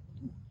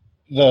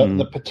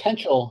 The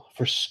potential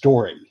for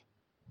story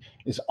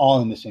is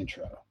all in this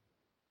intro.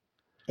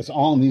 It's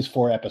all in these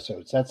 4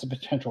 episodes. That's the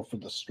potential for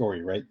the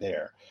story right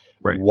there.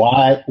 Right.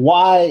 Why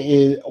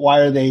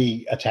are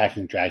they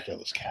attacking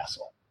Dracula's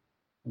castle?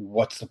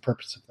 What's the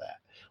purpose of that?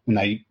 Well,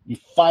 now you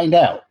find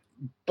out,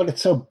 but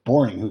it's so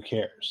boring. Who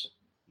cares?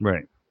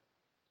 Right.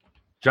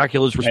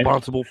 Dracula's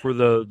responsible for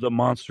the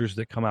monsters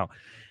that come out.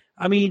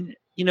 I mean,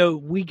 you know,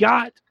 we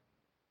got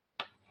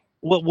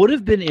what would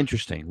have been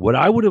interesting. What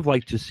I would have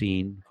liked to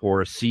seen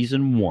for a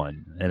season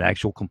 1, an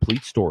actual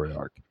complete story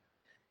arc,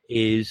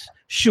 is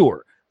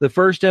sure the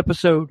first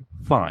episode,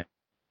 fine.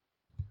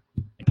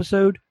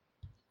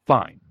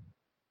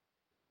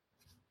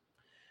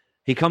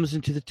 He comes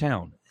into the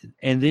town,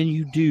 and then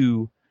you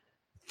do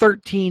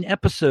 13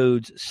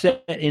 episodes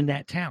set in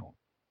that town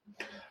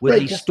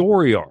with a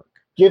story arc.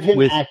 Give him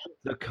with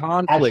the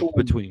conflict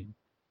between.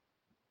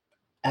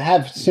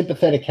 Have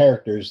sympathetic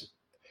characters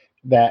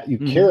that you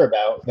care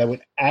about that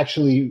would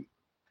actually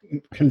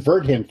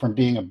convert him from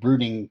being a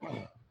brooding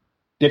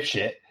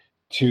dipshit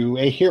to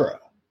a hero.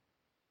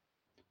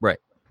 Right.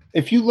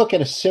 If you look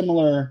at a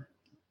similar...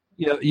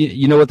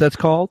 You know what that's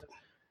called?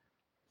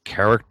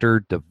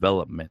 Character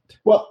development.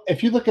 Well,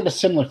 if you look at a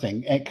similar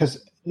thing,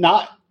 because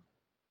none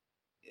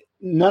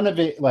of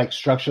it, like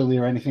structurally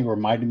or anything,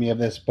 reminded me of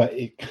this, but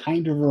it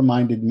kind of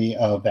reminded me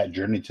of that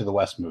Journey to the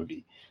West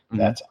movie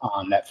that's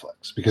on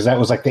Netflix, because that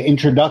was like the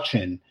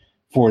introduction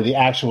for the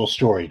actual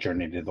story,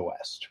 Journey to the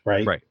West,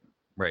 right?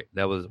 Right.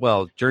 That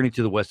was, Journey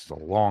to the West is a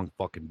long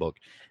fucking book,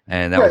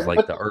 and that was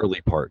like the early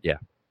part, yeah.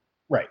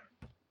 Right.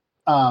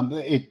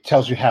 It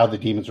tells you how the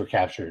demons were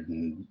captured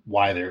and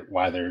why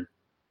they're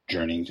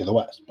journeying to the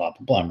West, blah,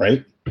 blah, blah,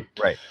 right?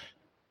 Right.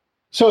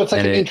 So it's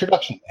like an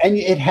introduction. And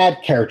it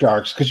had character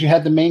arcs because you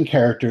had the main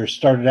character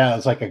started out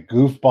as like a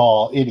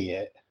goofball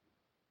idiot.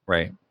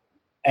 Right.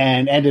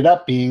 And ended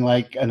up being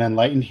like an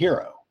enlightened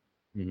hero.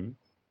 Mm-hmm.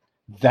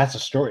 That's a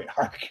story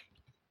arc.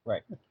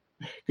 Right.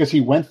 Because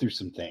he went through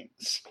some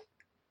things.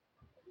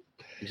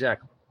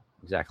 Exactly.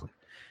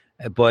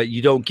 But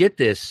you don't get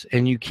this,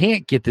 and you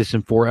can't get this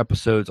in 4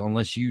 episodes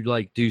unless you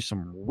like do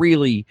some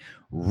really,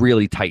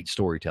 really tight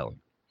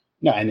storytelling.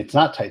 No, and it's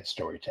not tight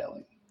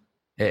storytelling.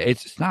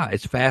 It's not.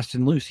 It's fast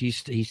and loose.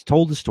 He's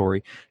told the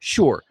story.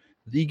 Sure,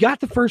 you got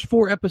the first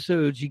 4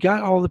 episodes. You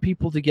got all the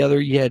people together.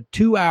 You had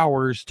 2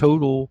 hours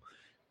total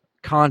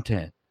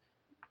content,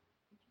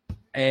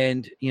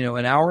 and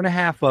an hour and a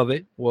half of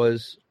it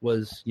was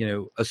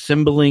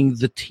assembling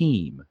the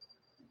team.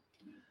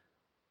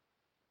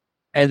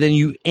 And then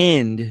you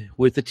end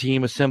with the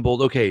team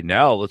assembled. Okay,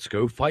 now let's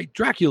go fight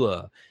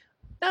Dracula.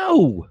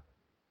 No.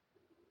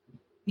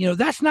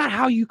 That's not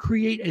how you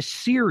create a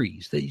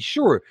series.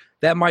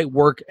 That might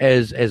work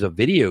as a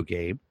video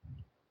game,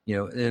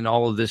 and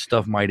all of this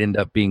stuff might end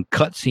up being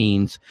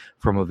cutscenes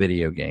from a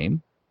video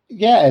game.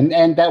 Yeah,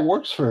 and that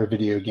works for a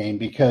video game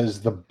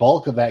because the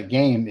bulk of that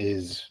game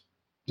is,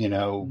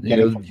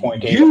 getting from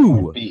point A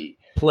to point B.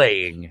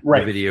 playing Right.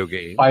 the video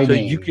game. Fighting, so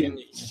you can and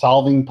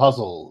solving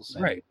puzzles.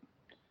 And, right.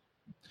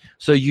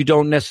 So you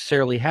don't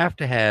necessarily have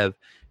to have,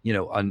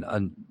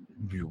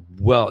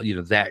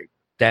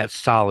 that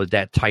solid,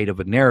 that tight of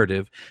a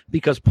narrative,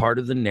 because part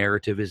of the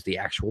narrative is the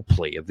actual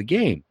play of the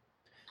game.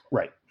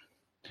 Right.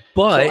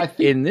 But So I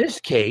think, in this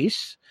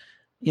case,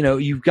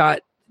 you've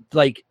got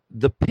like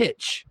the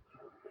pitch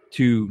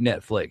to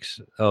Netflix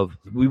of,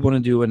 we want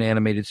to do an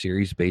animated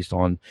series based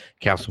on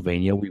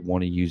Castlevania. We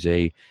want to use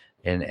an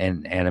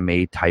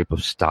anime type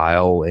of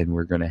style, and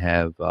we're going to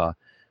have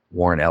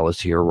Warren Ellis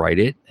here write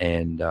it,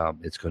 and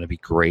it's going to be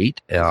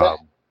great. that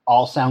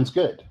all sounds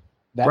good.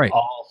 That right.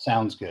 all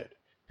sounds good.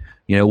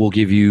 We'll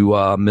give you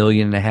 $1.5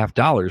 million.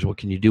 What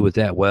can you do with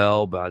that?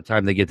 Well, by the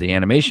time they get the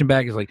animation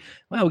back, it's like,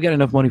 well, we got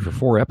enough money for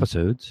 4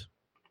 episodes.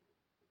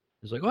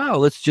 It's like, wow,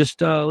 let's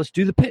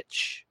do the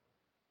pitch.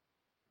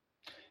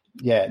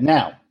 Yeah.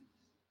 Now,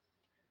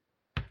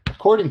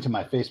 according to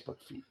my Facebook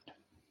feed,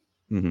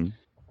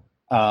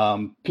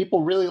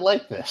 people really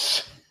like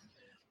this.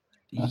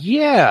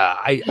 Yeah,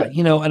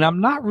 and I'm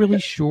not really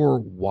sure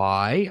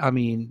why. I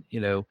mean,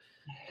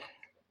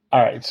 All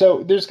right,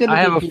 so there's going to. I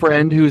have a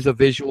friend who's a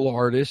visual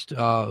artist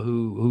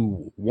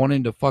who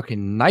wanted to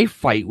fucking knife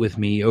fight with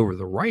me over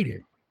the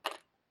writing.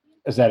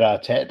 Is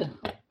that Ted?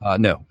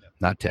 No,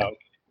 not Ted.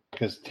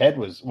 Because Ted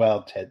was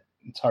Ted.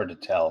 It's hard to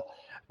tell.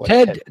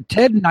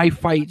 Ted knife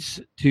fights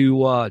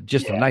to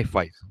just a knife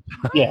fight.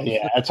 yeah.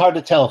 It's hard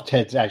to tell if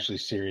Ted's actually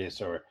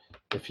serious or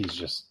if he's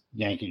just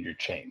yanking your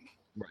chain.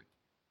 Right.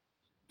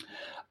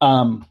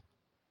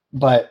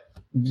 But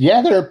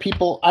yeah, there are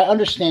people. I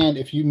understand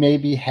if you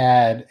maybe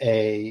had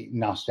a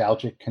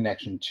nostalgic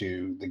connection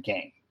to the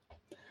game,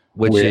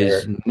 which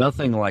is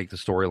nothing like the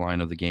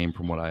storyline of the game,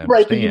 from what I understand.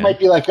 Right, but you might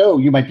be like, oh,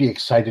 you might be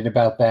excited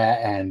about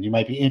that, and you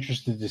might be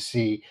interested to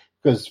see.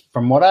 Because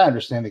from what I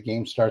understand, the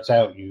game starts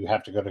out, you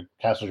have to go to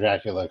Castle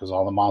Dracula because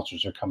all the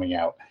monsters are coming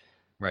out.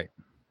 Right.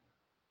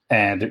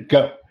 And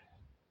go.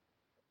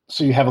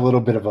 So you have a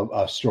little bit of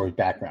a story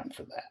background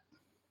for that.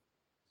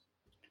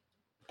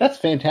 That's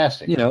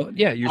fantastic. Your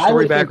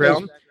story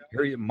background,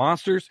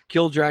 monsters,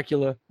 kill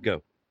Dracula,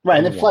 go.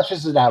 Right, and it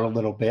fleshes it out a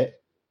little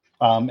bit.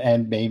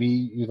 And maybe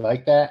you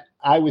like that.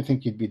 I would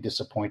think you'd be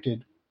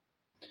disappointed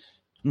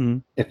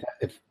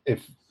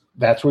if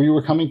that's where you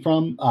were coming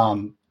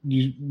from.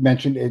 You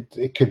mentioned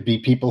it could be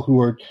people who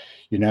are,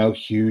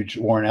 huge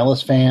Warren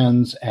Ellis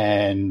fans,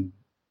 and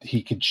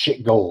he could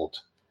shit gold.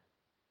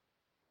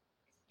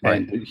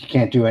 Right. And he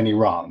can't do any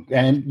wrong.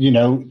 And,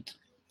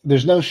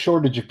 there's no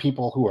shortage of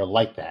people who are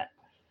like that.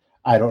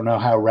 I don't know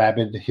how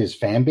rabid his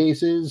fan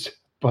base is,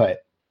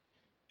 but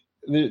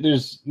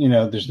there's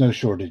no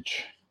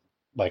shortage,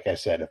 like I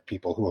said, of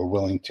people who are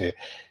willing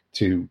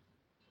to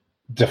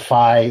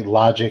defy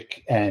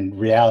logic and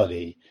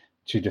reality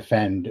to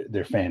defend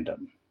their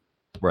fandom.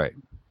 Right.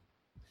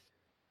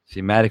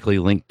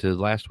 Thematically linked to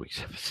last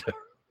week's episode.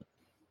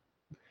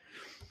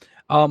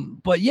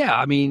 But yeah,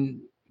 I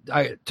mean,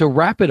 to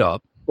wrap it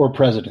up, or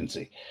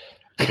presidency,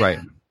 right?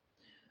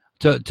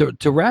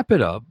 To wrap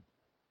it up,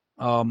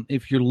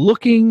 if you're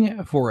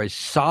looking for a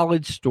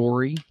solid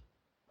story,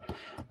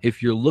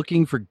 if you're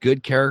looking for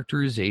good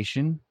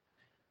characterization,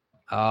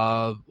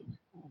 go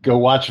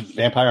watch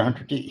Vampire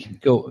Hunter D.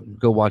 Go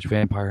watch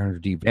Vampire Hunter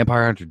D.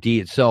 Vampire Hunter D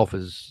itself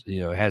is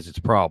has its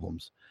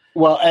problems.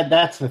 Well, and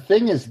that's the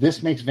thing, is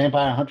this makes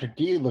Vampire Hunter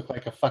D look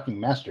like a fucking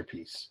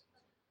masterpiece.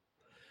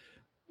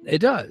 It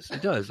does.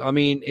 I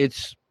mean,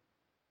 it's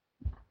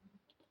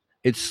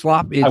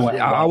sloppy.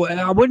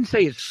 I wouldn't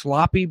say it's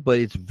sloppy, but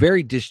it's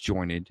very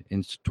disjointed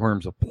in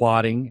terms of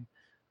plotting.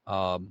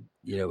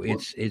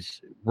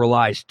 It's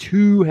relies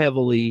too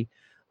heavily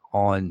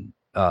on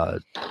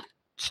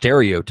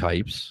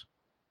stereotypes.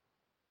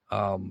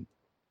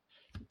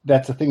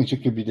 That's the thing, that you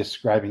could be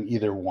describing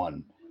either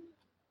one.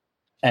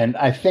 And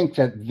I think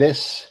that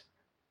this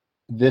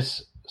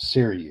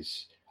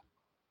series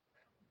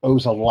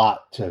owes a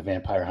lot to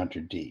Vampire Hunter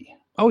D.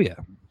 Oh, yeah.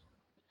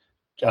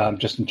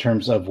 Just in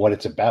terms of what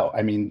it's about.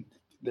 I mean,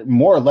 they're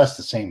more or less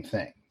the same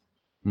thing.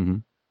 Mm-hmm.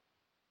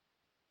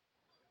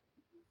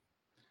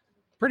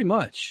 Pretty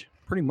much,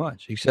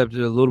 except a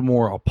little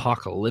more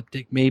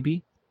apocalyptic,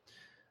 maybe.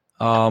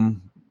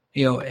 And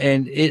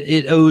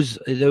it owes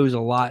a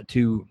lot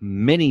to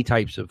many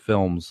types of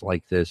films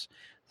like this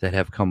that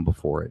have come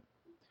before it.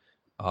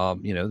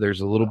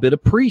 There's a little bit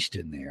of Priest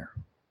in there.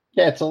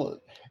 Yeah,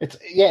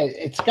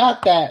 it's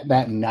got that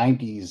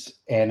 90s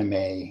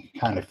anime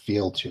kind of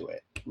feel to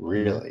it,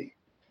 really.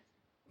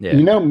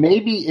 Yeah.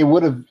 Maybe it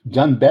would have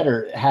done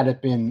better had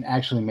it been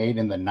actually made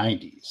in the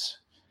 90s.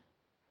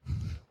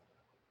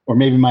 Or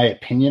maybe my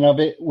opinion of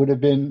it would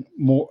have been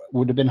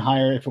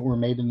higher if it were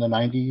made in the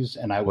 90s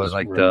and I was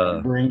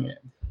remembering it.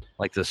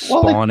 Like the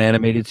Spawn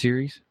animated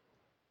series?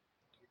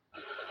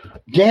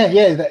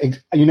 Yeah.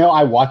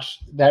 I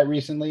watched that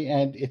recently,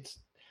 and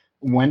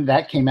when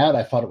that came out,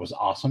 I thought it was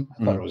awesome.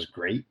 I thought it was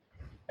great.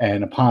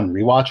 And upon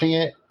rewatching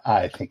it,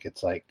 I think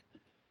it's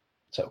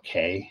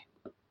okay.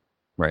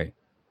 Right.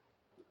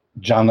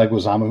 John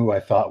Leguizamo, who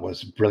I thought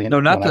was brilliant. No,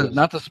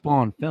 not the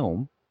Spawn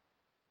film.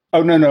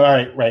 Oh no,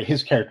 all right.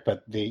 His character,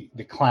 but the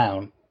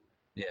clown.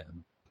 Yeah.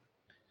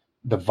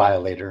 The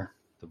Violator.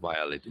 The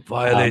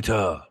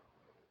Violator.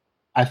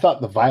 I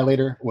thought the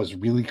Violator was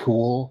really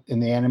cool in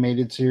the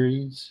animated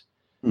series.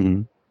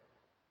 Mm-hmm.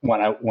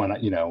 When I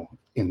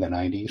in the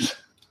 90s.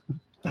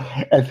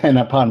 And then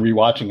upon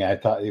rewatching it, I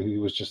thought he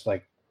was just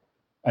like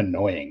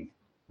annoying.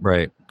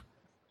 Right.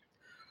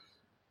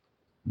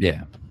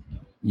 Yeah.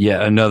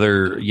 Yet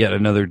another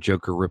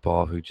Joker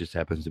ripoff who just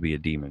happens to be a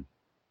demon.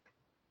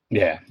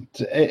 Yeah.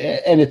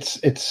 And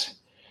it's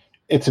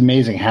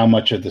amazing how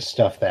much of the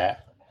stuff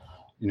that,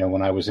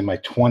 when I was in my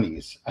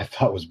 20s, I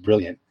thought was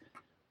brilliant.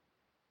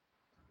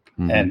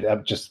 Mm-hmm. And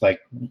I'm just like,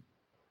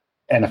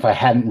 and if I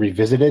hadn't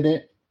revisited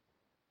it,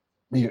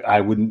 I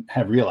wouldn't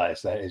have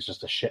realized that it's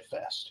just a shit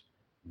fest.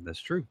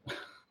 That's true.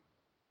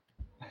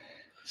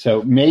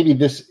 So maybe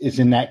this is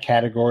in that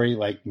category.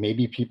 Like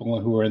maybe people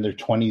who are in their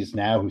 20s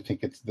now who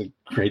think it's the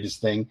greatest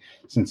thing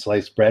since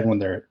sliced bread, when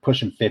they're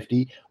pushing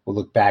 50, will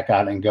look back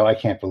on it and go, I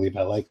can't believe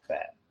I like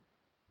that.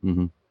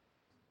 Mm-hmm.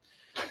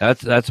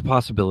 That's a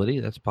possibility.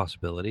 That's a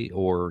possibility.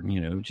 Or,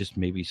 just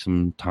maybe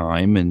some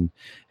time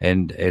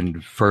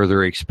and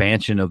further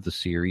expansion of the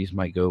series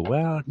might go,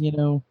 well,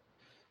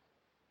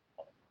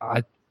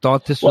 I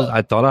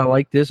thought I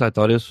liked this. I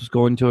thought this was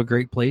going to a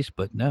great place,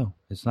 but no,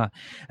 it's not.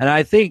 And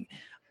I think,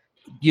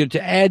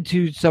 to add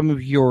to some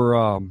of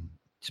your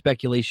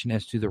speculation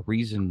as to the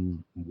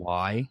reason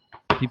why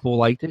people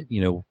liked it,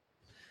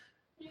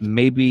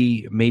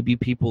 maybe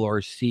people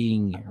are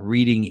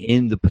reading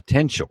in the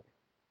potential.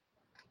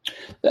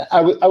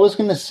 I was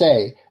going to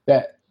say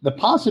that the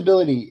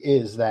possibility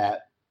is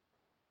that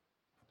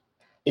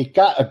it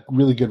got a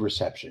really good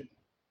reception.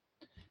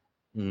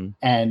 Mm.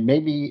 And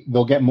maybe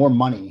they'll get more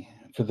money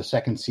for the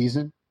second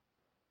season.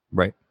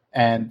 Right.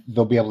 And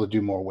they'll be able to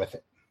do more with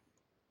it.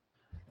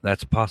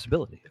 That's a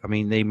possibility. I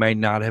mean, they might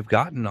not have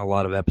gotten a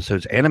lot of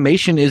episodes.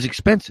 Animation is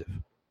expensive.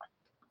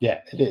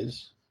 Yeah, it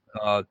is.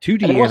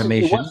 2D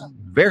animation,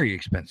 very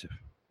expensive.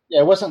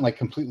 Yeah, it wasn't like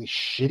completely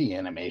shitty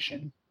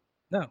animation.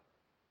 No.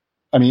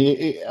 I mean,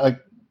 it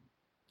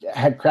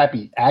had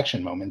crappy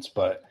action moments,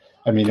 but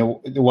I mean,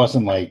 it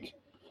wasn't like,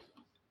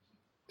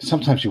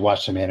 sometimes you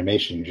watch some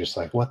animation, you're just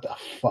like, what the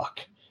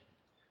fuck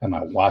am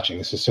I watching?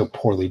 This is so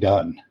poorly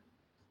done.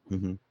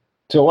 Mm-hmm.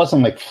 So it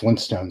wasn't like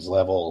Flintstones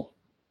level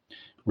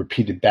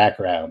repeated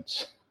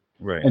backgrounds.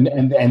 Right. And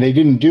they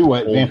didn't do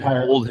what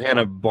old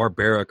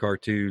Hanna-Barbera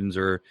cartoons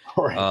or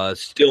right.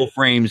 Still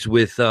frames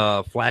with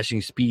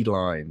flashing speed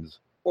lines.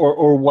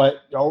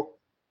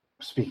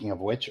 Speaking of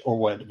which, or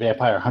what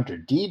Vampire Hunter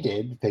D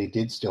did, they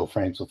did still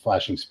frames with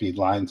flashing speed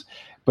lines,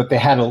 but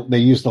they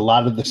used a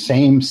lot of the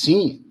same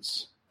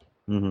scenes.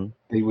 Mm-hmm.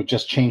 They would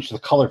just change the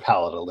color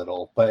palette a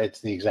little, but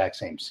it's the exact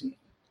same scene.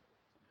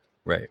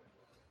 Right.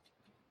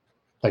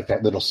 Like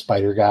that little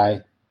spider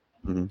guy.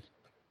 Mm-hmm.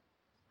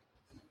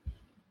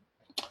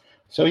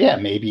 So yeah,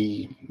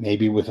 maybe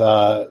with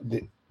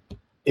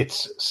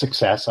its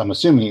success, I'm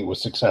assuming it was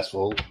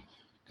successful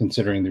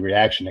considering the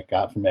reaction it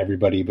got from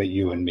everybody but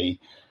you and me.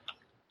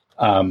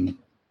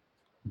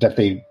 That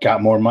they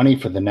got more money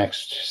for the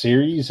next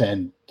series,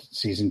 and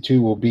season 2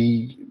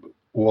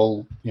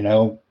 will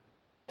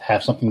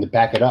have something to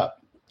back it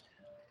up.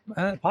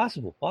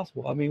 Possible.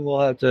 I mean,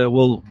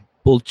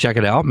 we'll check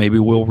it out. Maybe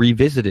we'll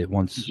revisit it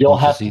once. You'll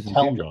have season to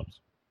tell 2 drops.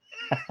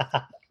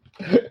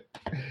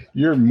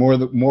 You're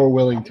more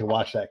willing to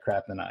watch that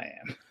crap than I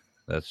am.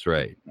 That's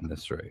right.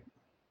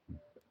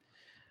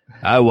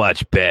 I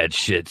watch bad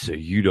shit, so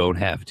you don't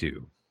have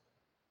to.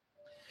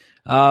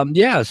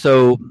 Yeah.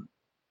 So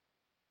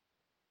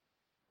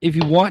if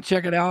you want,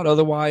 check it out.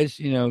 Otherwise,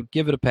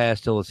 give it a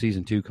pass till the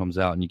season 2 comes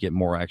out and you get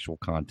more actual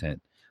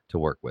content to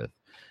work with.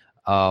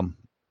 Go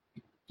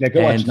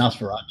watch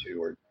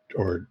Nosferatu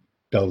or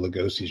Bela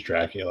Lugosi's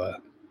Dracula.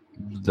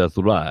 That's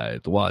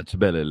right. Watch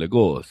Bela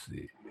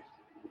Lugosi.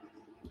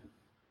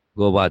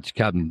 Go watch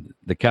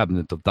The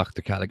Cabinet of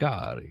Dr.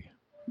 Caligari.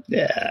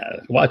 Yeah,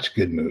 watch a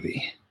good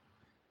movie.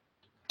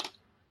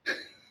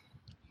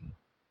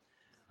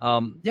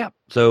 Yeah,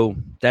 so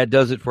that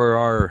does it for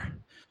our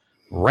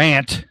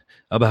rant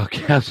about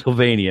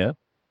Castlevania.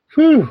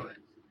 Whew.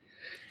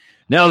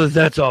 Now that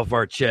that's off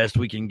our chest,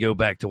 we can go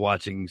back to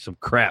watching some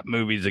crap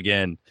movies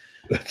again.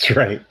 That's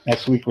right.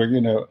 Next week, we're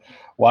going to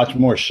watch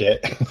more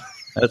shit.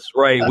 That's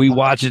right. We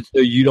watch it so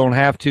you don't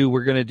have to.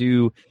 We're going to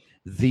do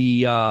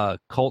the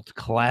cult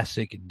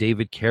classic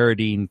David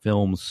Carradine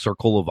film,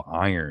 Circle of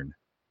Iron.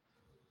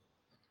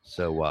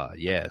 So,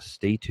 yeah,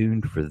 stay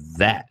tuned for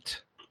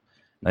that.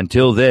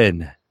 Until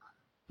then,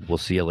 we'll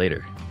see you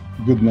later.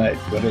 Good night,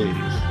 buddies.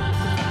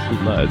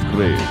 Good night,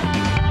 great.